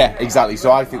January. Yeah, exactly.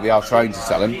 So I think they are trying to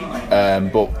sell him,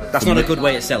 but that's not a good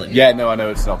way to sell him. Yeah, no, I know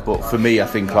it's not. But for me, I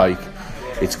think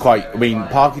it's quite. I mean,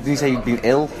 Parky, didn't he say he'd been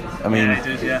ill? I mean,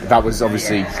 that was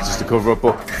obviously just a cover up.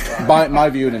 But my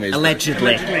view on him is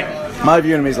allegedly. My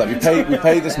view on him is we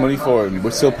pay this money for him.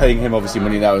 We're still paying him obviously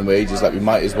money now in wages. We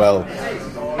might as well.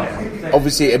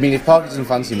 Obviously, I mean, if Parker doesn't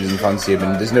fancy him, he doesn't fancy him,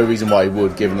 and there's no reason why he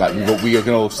would, given we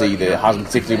can all see that it hasn't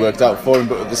particularly worked out for him.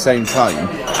 But at the same time,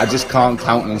 I just can't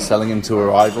count on selling him to a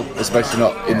rival, especially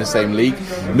not in the same league.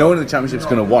 No one in the Championship's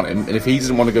going to want him, and if he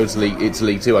doesn't want to go to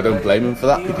League Two, I don't blame him for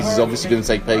that, because he's obviously going to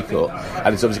take pay cut,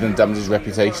 and it's obviously going to damage his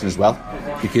reputation as well,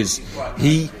 because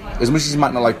he. As much as he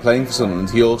might not like playing for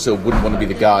Sunderland, he also wouldn't want to be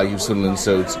the guy who Sunderland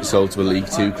sold to a League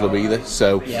Two club either.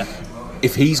 So,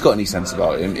 if he's got any sense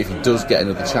about him, if he does get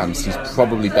another chance, he's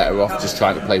probably better off just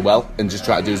trying to play well and just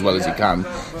try to do as well as he can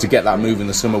to get that move in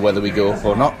the summer, whether we go up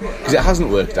or not. Because it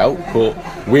hasn't worked out, but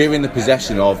we're in the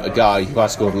possession of a guy who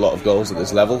has scored a lot of goals at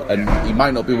this level, and he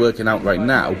might not be working out right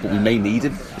now, but we may need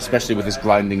him, especially with this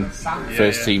grinding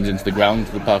first teams into the ground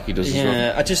that Parky does as well.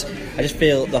 Yeah, I just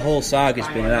feel the whole saga's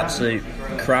been an absolute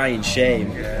crying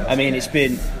shame. I mean, it's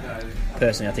been.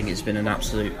 Personally, I think it's been an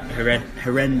absolute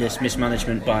horrendous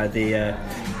mismanagement by the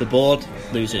board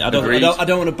losing. I don't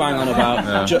want to bang on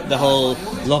about the whole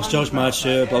lost George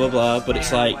Marcher, blah blah blah. But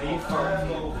it's like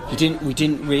we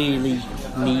didn't really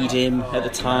need him at the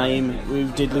time. We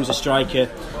did lose a striker,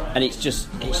 and it's just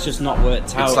not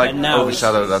worked out. It's like and now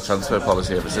overshadowed that transfer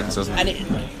policy ever since, hasn't it?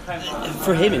 And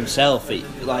for him himself,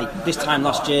 this time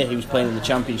last year he was playing in the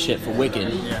Championship for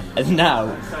Wigan, and now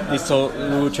we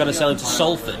were trying to sell him to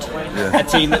Salford, a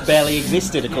team that barely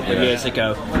existed a couple of years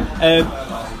ago.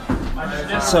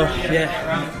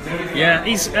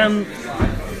 He's.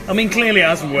 I mean, clearly it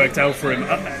hasn't worked out for him.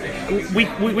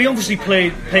 We obviously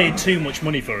paid too much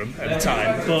money for him at the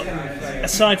time, but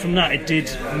aside from that, it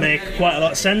did make quite a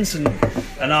lot of sense, and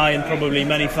I and probably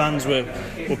many fans were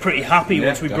pretty happy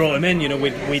once we brought him in. You know,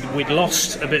 we'd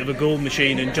lost a bit of a goal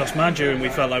machine in Josh Madger, and we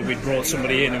felt like we'd brought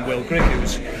somebody in Will Grigg who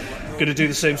was going to do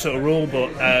the same sort of role,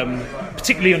 but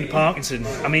particularly under Parkinson,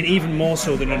 I mean, even more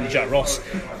so than under Jack Ross,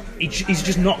 he's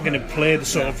just not going to play the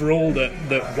sort of role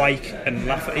that Wyke and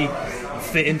Lafferty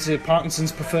fit into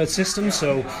Parkinson's preferred system,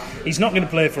 so he's not going to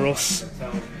play for us.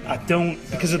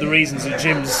 Because of the reasons that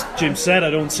Jim said, I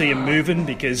don't see him moving,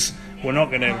 because we're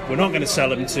not going to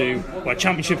sell him to a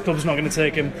Championship club's not going to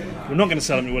take him. We're not going to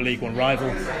sell him to a League One rival.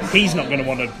 He's not going to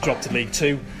want to drop to League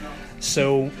Two.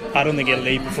 So I don't think he'll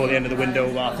leave before the end of the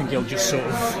window. I think he'll just sort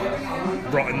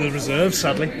of rot in the reserves,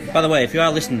 sadly. By the way, if you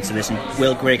are listening to this and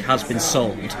Will Grigg has been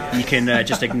sold, you can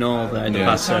just ignore the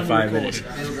past 5 minutes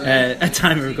at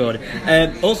time of recording.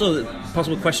 Also,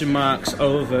 possible question marks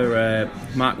over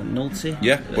Mark Nolte.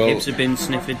 Yeah, well, Hibs have been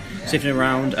sniffing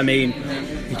around. I mean,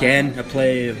 again, a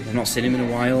player I've not seen him in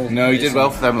a while. No, he did well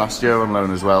for them last year on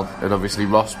loan as well, and obviously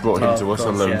Ross brought him to us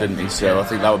on loan, didn't he? So I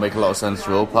think that would make a lot of sense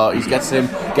for all parties.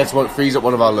 Frees up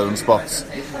one of our loan spots,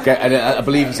 and I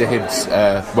believe he's a Hibs.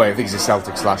 I think he's a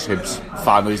Celtic / Hibs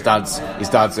fan. His dad's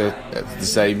are the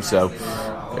same, so.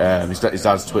 His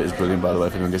dad's Twitter's brilliant, by the way,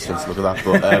 if anyone gets a chance to look at that.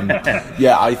 But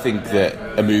I think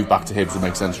that a move back to Hibs would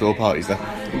make sense for all parties there.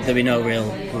 There'll be no real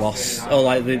loss. No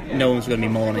one's going to be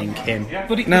mourning him.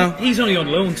 But he's only on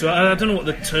loan, so I don't know what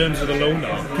the terms of the loan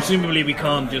are. Presumably we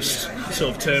can't just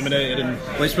sort of terminate it and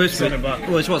send him back.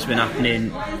 Well, it's what's been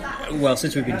happening. Well,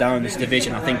 since we've been down in this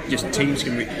division, I think just teams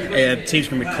can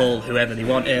recall whoever they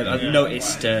want. I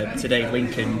noticed today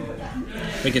Lincoln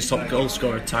Wigan's top goal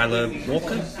scorer, Tyler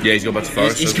Walker. Yeah, he's gone back to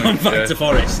Forest. He's gone back to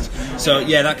Forest. So,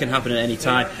 yeah, that can happen at any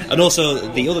time. And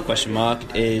also, the other question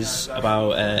mark is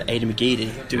about Aidan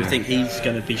McGeady. Do we think he's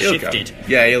going to be shifted? Go.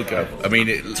 Yeah, he'll go. I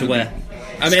mean... To where?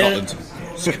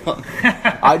 Scotland.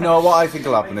 I know what I think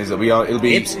will happen is that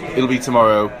it'll be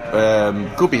tomorrow.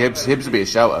 Could be Hibs. Hibs will be a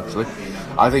shout, actually.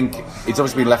 I think it's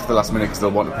obviously been left at the last minute because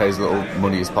they'll want to pay as little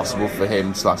money as possible for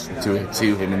him /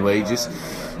 to him in wages.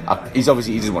 He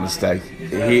doesn't want to stay.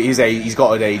 He's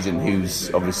got an agent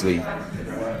who's obviously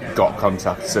got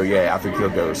contact. So yeah, I think he'll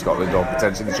go to Scotland or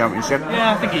potentially the Championship.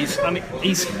 Yeah, I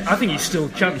think he's still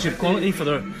Championship quality for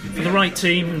the right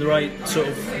team and the right sort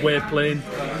of way of playing.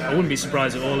 I wouldn't be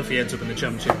surprised at all if he ends up in the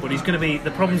Championship. But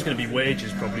the problem's going to be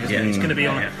wages, probably. Isn't it? It's going to be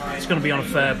on a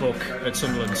fair book at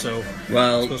Sunderland. So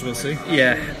I suppose we'll see.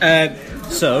 Yeah.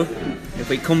 So if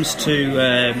it comes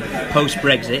to post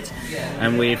Brexit,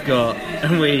 and we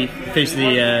finish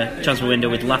the transfer window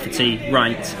with Lafferty,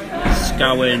 Wright,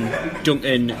 Scowen,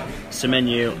 Duncan,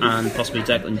 Semenyo, and possibly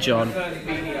Declan John,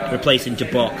 replacing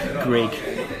Dubok, Grigg,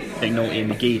 McNulty,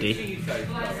 and McGeady.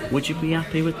 Would you be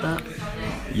happy with that?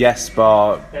 Yes,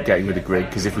 bar getting rid of Grigg,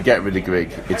 because if we get rid of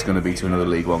Grigg, it's going to be to another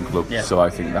League One club. Yeah. So I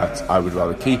think that I would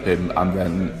rather keep him, and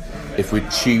then if we're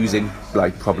choosing,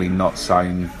 probably not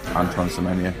sign Antoine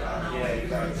Semenyo.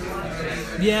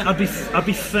 Yeah, I'd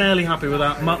be fairly happy with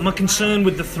that. My concern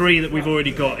with the three that we've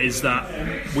already got is that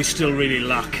we still really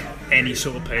lack any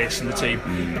sort of pace in the team,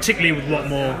 particularly with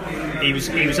Watmore. He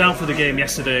was out for the game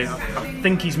yesterday. I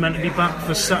think he's meant to be back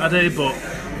for Saturday, but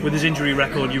with his injury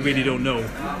record, you really don't know.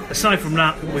 Aside from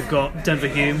that, we've got Denver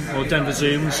Hume, or Denver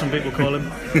Zoom, as some people call him,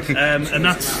 and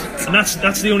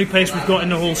that's the only pace we've got in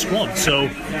the whole squad. So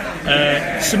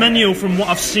Semenyo, from what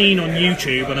I've seen on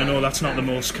YouTube, and I know that's not the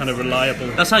most kind of reliable.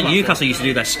 That's how Newcastle used to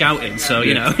do their scouting. So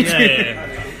you know.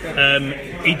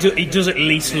 He does at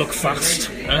least look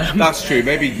fast. That's true.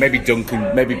 Maybe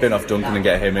Duncan, maybe bin off Duncan and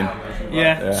get him in.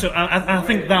 Yeah. So I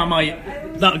think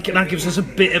that gives us a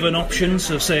bit of an option.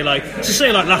 So say like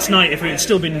last night, if it had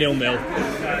still been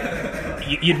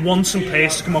 0-0, you'd want some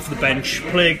pace to come off the bench,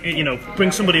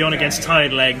 bring somebody on against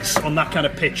tired legs on that kind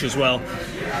of pitch as well.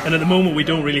 And at the moment we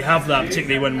don't really have that,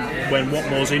 particularly when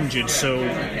Watmore's injured. So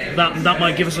that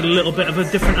might give us a little bit of a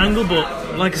different angle.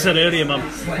 But like I said earlier,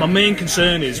 my main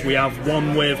concern is we have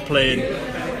one way of playing,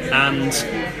 and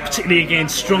particularly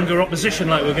against stronger opposition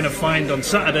like we're going to find on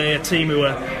Saturday, a team who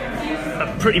are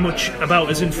pretty much about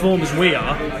as in form as we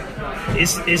are.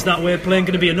 Is that way of playing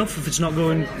going to be enough if it's not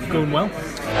going well?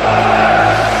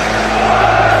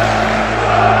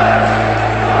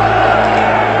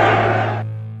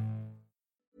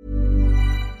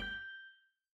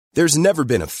 There's never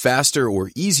been a faster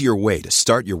or easier way to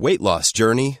start your weight loss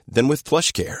journey than with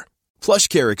PlushCare.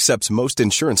 PlushCare accepts most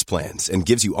insurance plans and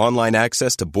gives you online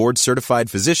access to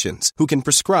board-certified physicians who can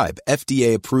prescribe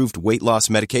FDA-approved weight loss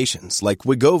medications like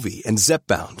Wegovy and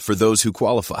Zepbound for those who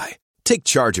qualify. Take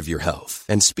charge of your health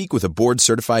and speak with a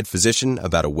board-certified physician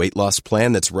about a weight loss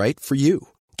plan that's right for you.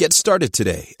 Get started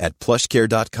today at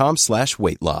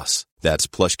plushcare.com/weight loss. That's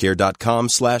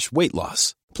plushcare.com/weight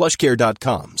loss.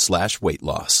 plushcare.com/weight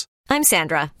loss. I'm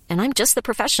Sandra, and I'm just the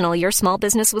professional your small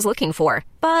business was looking for.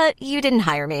 But you didn't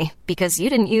hire me because you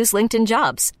didn't use LinkedIn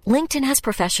Jobs. LinkedIn has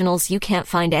professionals you can't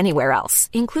find anywhere else,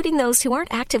 including those who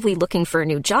aren't actively looking for a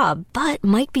new job, but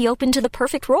might be open to the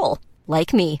perfect role,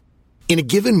 like me. In a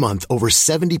given month, over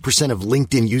 70% of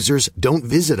LinkedIn users don't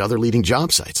visit other leading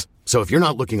job sites. So if you're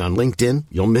not looking on LinkedIn,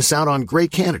 you'll miss out on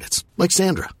great candidates like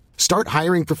Sandra. Start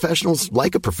hiring professionals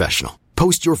like a professional.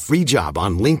 Post your free job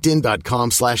on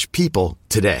linkedin.com/people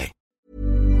today.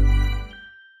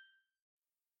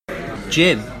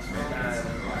 Jim,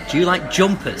 do you like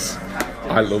jumpers?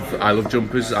 I love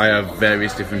jumpers. I have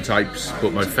various different types,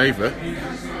 but my favourite...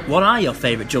 What are your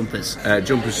favourite jumpers?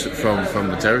 Jumpers from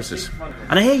the terraces.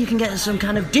 And I hear you can get some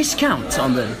kind of discount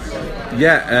on them.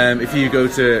 Yeah, if you go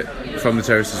to From the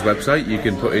Terraces website, you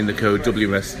can put in the code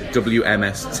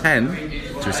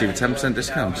WMS10 to receive a 10%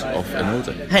 discount off an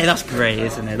order. Hey, that's great,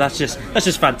 isn't it? That's just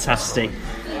fantastic.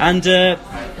 And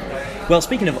well,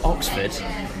 speaking of Oxford,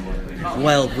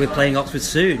 well, we're playing Oxford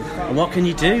soon. And what can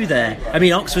you do there? I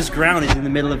mean, Oxford's ground is in the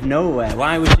middle of nowhere.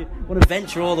 Why would you want to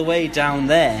venture all the way down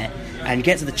there and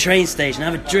get to the train station,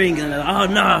 have a drink, and oh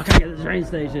no, I can't get to the train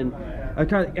station. I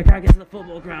can't get to the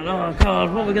football ground. Oh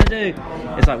God, what are we going to do?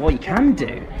 It's like, what you can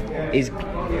do is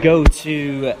go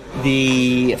to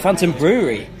the Phantom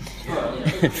Brewery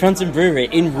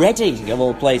in Reading, of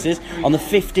all places, on the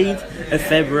 15th of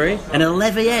February at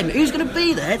 11am. Who's going to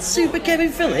be there? It's Super Kevin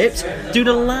Phillips doing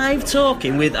a live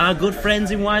talking with our good friends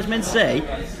in Wise Men Say.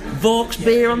 Vaux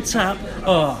beer on tap.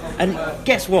 Oh, and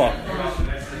guess what?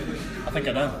 think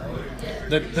I know.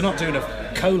 They're not doing a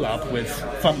collab with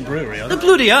Fountain Brewery, are they? They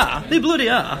bloody are. They bloody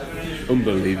are.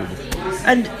 Unbelievable.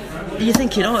 And you're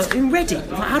thinking, in Reading,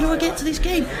 how do I get to this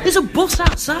game? There's a bus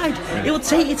outside. It will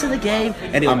take you to the game,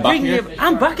 and it will bring you.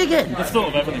 I'm back again. They've thought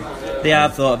of everything. They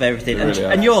have thought of everything.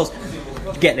 And yours,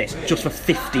 get this, just for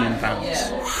 £15.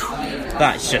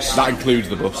 That includes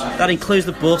the bus. That includes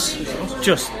the bus.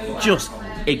 Just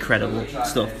incredible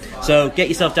stuff. So get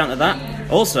yourself down to that.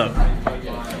 Also,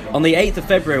 on the 8th of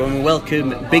February, when we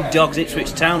welcome Big Dogs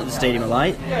Ipswich Town at the Stadium of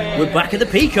Light, we're back at the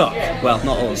Peacock. Well,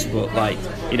 not us, but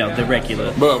the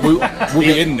regular. But we'll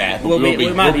be in there.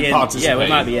 We might be in. Yeah, we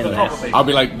might be in there. I'll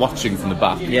be watching from the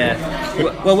back. Yeah.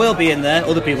 Well, we'll be in there.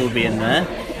 Other people will be in there,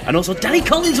 and also Danny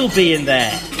Collins will be in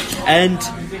there. And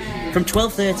from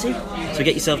 12:30. So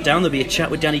get yourself down, there'll be a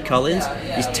chat with Danny Collins.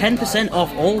 He's 10%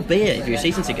 off all beer if you're a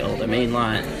season ticket holder. I mean,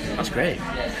 that's great.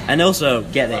 And also,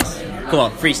 get this. Come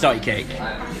on, free starter cake.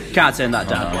 Can't turn that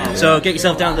down. Yeah. So get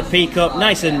yourself down to the Peacock,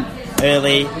 nice and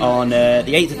early on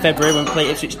the 8th of February when we play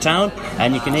Ipswich Town.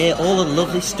 And you can hear all the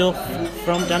lovely stuff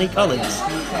from Danny Collins.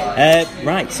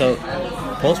 Right, so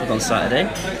Portsmouth on Saturday.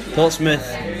 Portsmouth,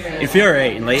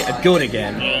 infuriatingly, are good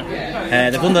again.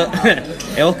 They've won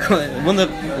the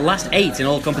last 8 in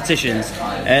all competitions,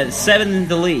 7 in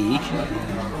the league.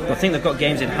 I think they've got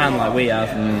games in hand like we have,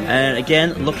 and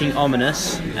again looking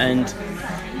ominous. And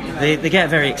they get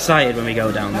very excited when we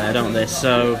go down there, don't they?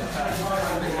 So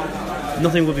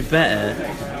nothing would be better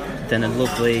than a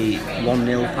lovely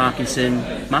 1-0 Parkinson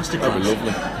masterclass. That'd be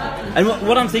lovely. And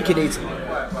what I'm thinking is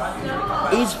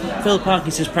Phil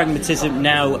Parkinson's pragmatism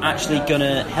now actually going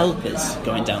to help us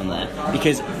going down there?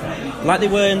 Because like they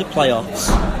were in the playoffs,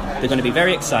 they're going to be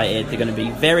very excited, they're going to be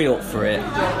very up for it.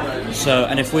 So,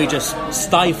 and if we just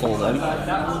stifle them,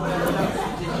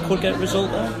 could get a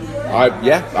result there.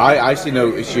 I see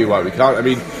no issue why we can't. I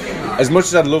mean, as much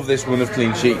as I'd love this run of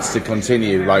clean sheets to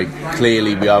continue,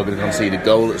 clearly we are going to concede a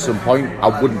goal at some point.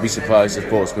 I wouldn't be surprised if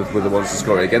Portsmouth were the ones to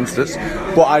score it against us,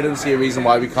 but I don't see a reason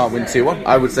why we can't win 2-1.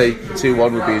 I would say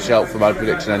 2-1 would be a shout for my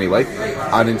prediction anyway.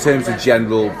 And in terms of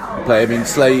general play, I mean,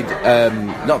 Slade,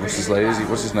 not Russell Slade, is he?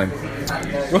 What's his name?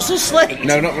 Russell Slade?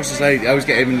 No, not Russell Slade. I always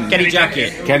get him. Kenny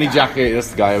Jackett, that's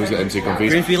the guy I always get him too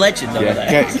confused. Grimsby legend over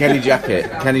there. Kenny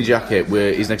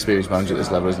Jackett, he's an experienced manager at this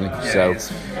level, isn't he? So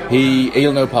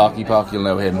he'll know Parky will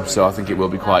know him, so I think it will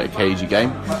be quite a cagey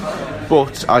game.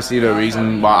 But I see no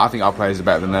reason why. I think our players are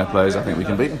better than their players. I think we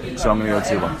can beat them. So I'm going to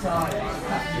go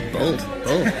 2-1. Bold.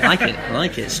 I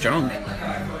like it. Strong.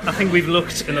 I think we've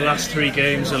looked in the last 3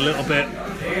 games a little bit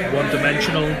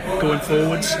one-dimensional going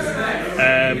forwards.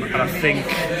 And I think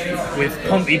with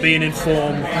Pompey being in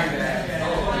form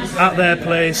at their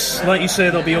place, like you say,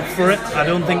 they'll be up for it. I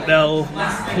don't think they'll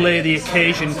play the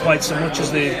occasion quite so much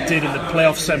as they did in the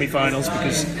playoff semi-finals,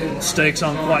 because stakes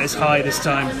aren't quite as high this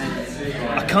time.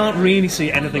 I can't really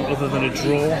see anything other than a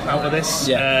draw out of this,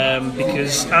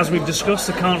 because as we've discussed,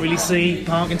 I can't really see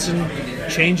Parkinson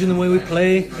changing the way we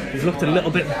play. We've looked a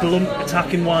little bit blunt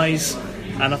attacking wise,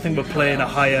 and I think we're playing a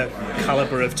higher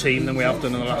calibre of team than we have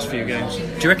done in the last few games. Do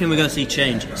you reckon we're going to see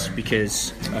changes?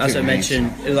 Because, as I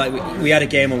mentioned, we had a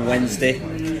game on Wednesday.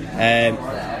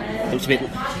 It was a bit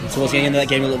towards the end of that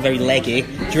game. It looked very leggy.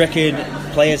 Do you reckon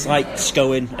players like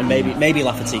Scowen and maybe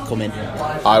Lafferty come in?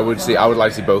 I would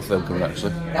like to see both of them come in,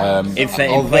 actually. In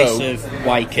place of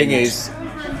Wyke. Thing is,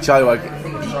 Charlie Wyke,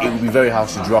 it would be very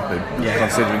harsh to drop him,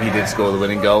 considering he did score the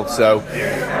winning goal. So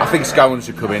I think Scowen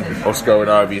should come in, or Scowen,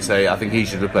 however you say. I think he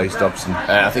should replace Dobson.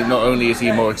 I think not only is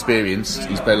he more experienced,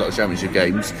 he's played a lot of championship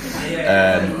games.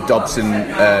 Dobson,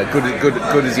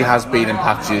 good as he has been in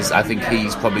patches, I think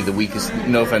he's probably the weakest.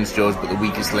 No offence, George, but the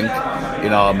weakest link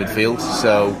in our midfield.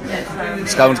 So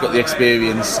Scowen's got the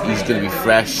experience. He's going to be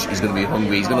fresh. He's going to be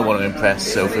hungry. He's going to want to impress.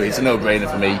 So it's a no-brainer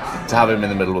for me to have him in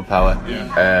the middle with power,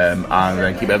 and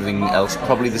then keep everything else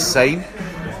probably the same,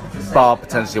 bar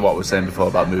potentially what we were saying before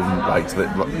about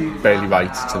moving Bailey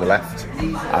right to the left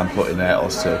and putting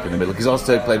Ozturk in the middle, because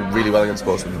Ozturk played really well against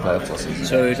Portsmouth in the playoffs last season.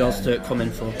 So who's Ozturk coming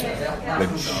for?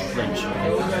 Lynch.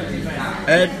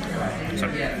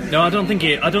 No, I don't think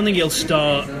he'll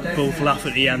start both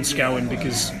Lafferty and Scowen,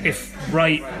 because if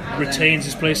Wright retains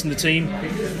his place in the team,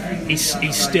 he's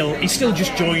still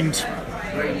just joined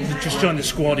the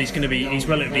squad. He's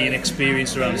relatively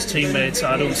inexperienced around his teammates.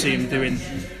 I don't see him doing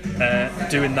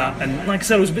that. And like I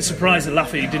said, I was a bit surprised that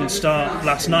Lafferty didn't start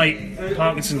last night.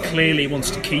 Parkinson clearly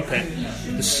wants to keep it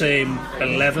the same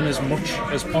 11 as much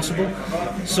as possible.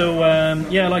 So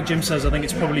like Jim says, I think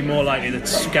it's probably more likely that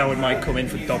Scowen might come in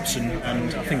for Dobson,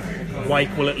 and I think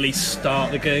Wyke will at least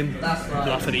start the game.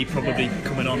 Lafferty probably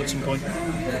coming on at some point.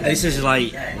 This is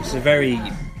it's a very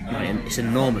it's an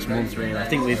enormous month, really. I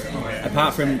think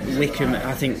apart from Wickham,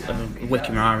 I think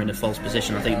Wickham are in a false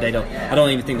position. I don't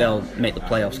even think they'll make the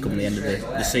playoffs come the end of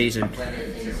the season.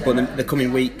 But the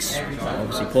coming weeks,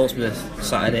 obviously Portsmouth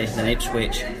Saturday, then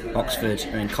Ipswich, Oxford,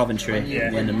 and then Coventry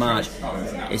at the end of March.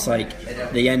 It's like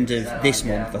the end of this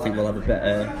month. I think we'll have a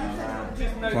better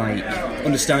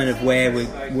understanding of where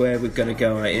we're going to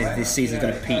go. Like, if this season's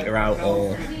going to peter out,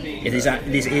 or if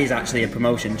this is actually a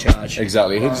promotion charge.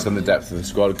 Exactly, it hinges on the depth of the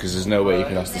squad, because there's no way you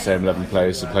can ask the same 11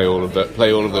 players to play all of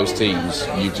those teams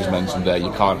you've just mentioned there.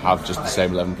 You can't have just the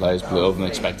same 11 players play over and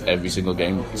expect every single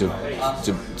game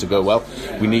to go well.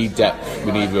 We need depth,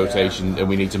 we need rotation,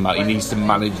 and he needs to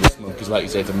manage this month, because like you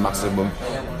say, it's a massive month,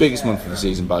 biggest month of the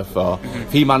season by far.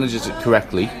 If he manages it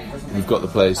correctly, we've got the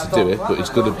players to do it, but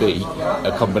it's going to be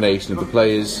a combination of the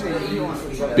players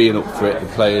being up for it, the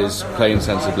players playing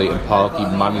sensibly, and Parky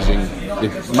managing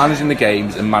the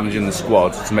games and managing the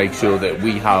squad to make sure that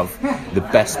we have the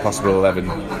best possible 11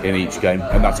 in each game,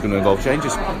 and that's going to involve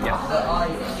changes.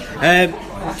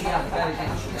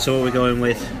 So what are we going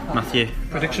with, Matthew?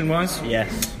 Prediction-wise?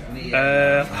 Yes.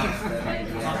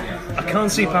 I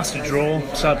can't see past a draw,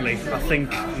 sadly. I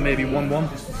think maybe 1-1.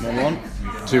 1-1?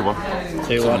 2-1.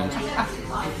 2-1.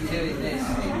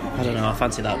 I don't know, I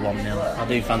fancy that 1-0. I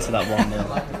do fancy that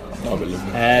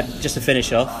 1-0. Just to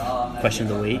finish off, question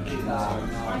of the week.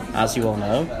 As you all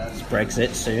know, it's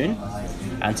Brexit soon.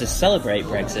 And to celebrate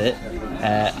Brexit,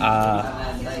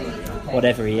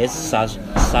 whatever he is,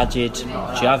 Sajid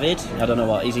Javid. I don't know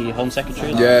what. Is he Home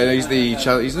Secretary? Yeah, he's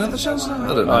another Chancellor. I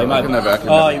don't know. I can never.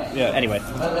 Yeah. Anyway,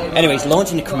 he's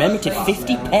launching a commemorative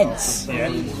 50 pence.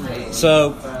 Yeah.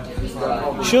 So,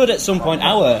 should at some point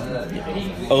our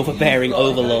overbearing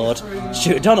overlord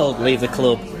Stuart Donald leave the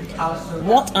club,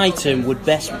 what item would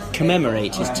best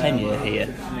commemorate his tenure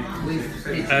here?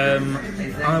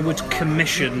 I would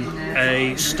commission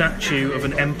a statue of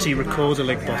an empty Recorder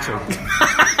League bottle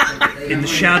in the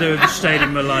shadow of the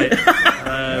Stadium of Light.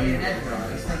 And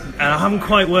I haven't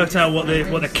quite worked out what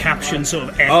the caption sort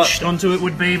of etched onto it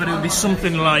would be, but it would be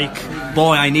something like,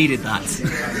 "Boy, I needed that."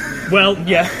 Well,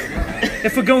 yeah.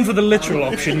 If we're going for the literal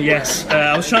option, yes.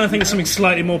 I was trying to think of something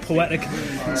slightly more poetic,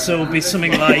 so it would be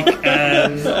something like,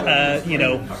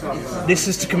 this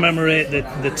is to commemorate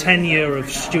the tenure of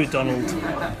Stuart Donald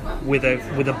with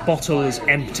a bottle as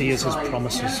empty as his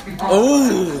promises.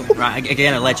 Oh, right.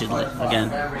 Again, allegedly. Again.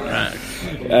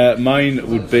 Right. Mine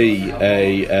would be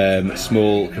a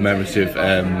small commemorative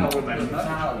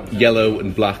yellow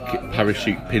and black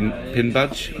parachute pin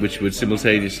badge, which would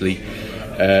simultaneously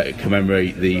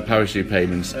commemorate the parachute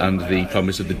payments and the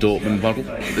promise of the Dortmund model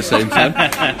at the same time.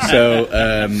 So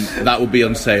that will be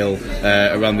on sale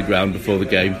around the ground before the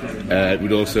game. It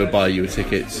would also buy you a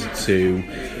ticket to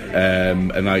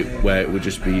a night where it would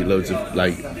just be loads of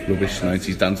rubbish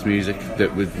 90s dance music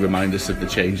that would remind us of the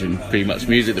change in pre-match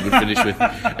music, that would finish with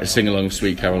a sing-along of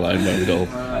Sweet Caroline where we'd all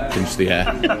pinch the air.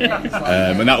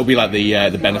 And that would be like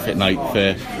the benefit night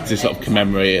to sort of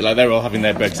commemorate it. Like, they're all having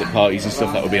their Brexit parties and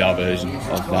stuff. That would be our version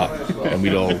of that, and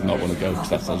we'd all not want to go because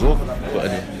that sounds awful. But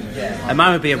anyway. And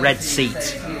mine would be a red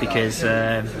seat, because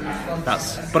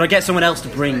but I get someone else to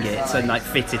bring it and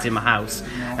fit it in my house,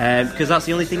 because that's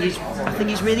the only thing I think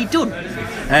he's really done.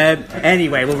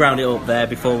 Anyway, we'll round it up there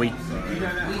before we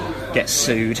get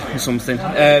sued or something.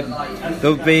 I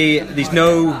don't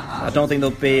think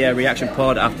there'll be a reaction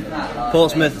pod after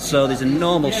Portsmouth, so there's a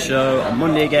normal show on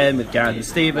Monday again with Gareth and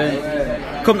Stephen.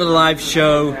 Come to the live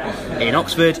show in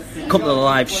Oxford, come to the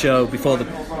live show before the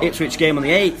Ipswich game on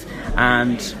the 8th,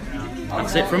 and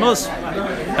that's it from us.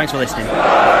 Thanks for listening.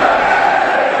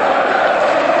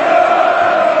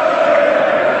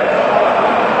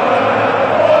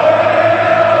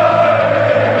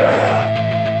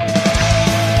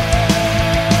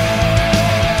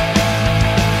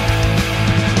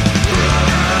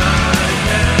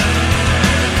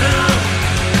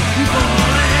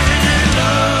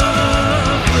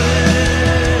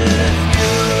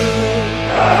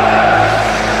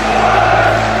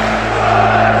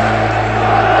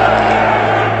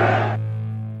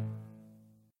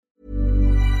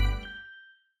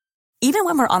 Even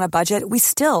when we're on a budget, we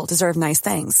still deserve nice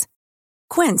things.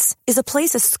 Quince is a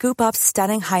place to scoop up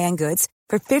stunning high-end goods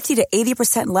for 50 to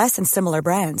 80% less than similar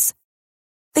brands.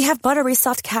 They have buttery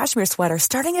soft cashmere sweaters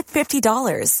starting at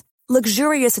 $50,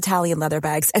 luxurious Italian leather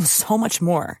bags, and so much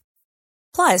more.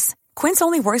 Plus, Quince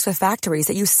only works with factories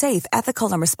that use safe,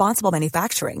 ethical, and responsible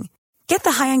manufacturing. Get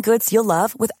the high-end goods you'll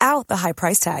love without the high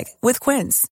price tag with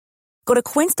Quince. Go to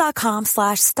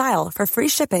quince.com/style for free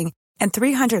shipping and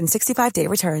 365-day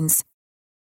returns.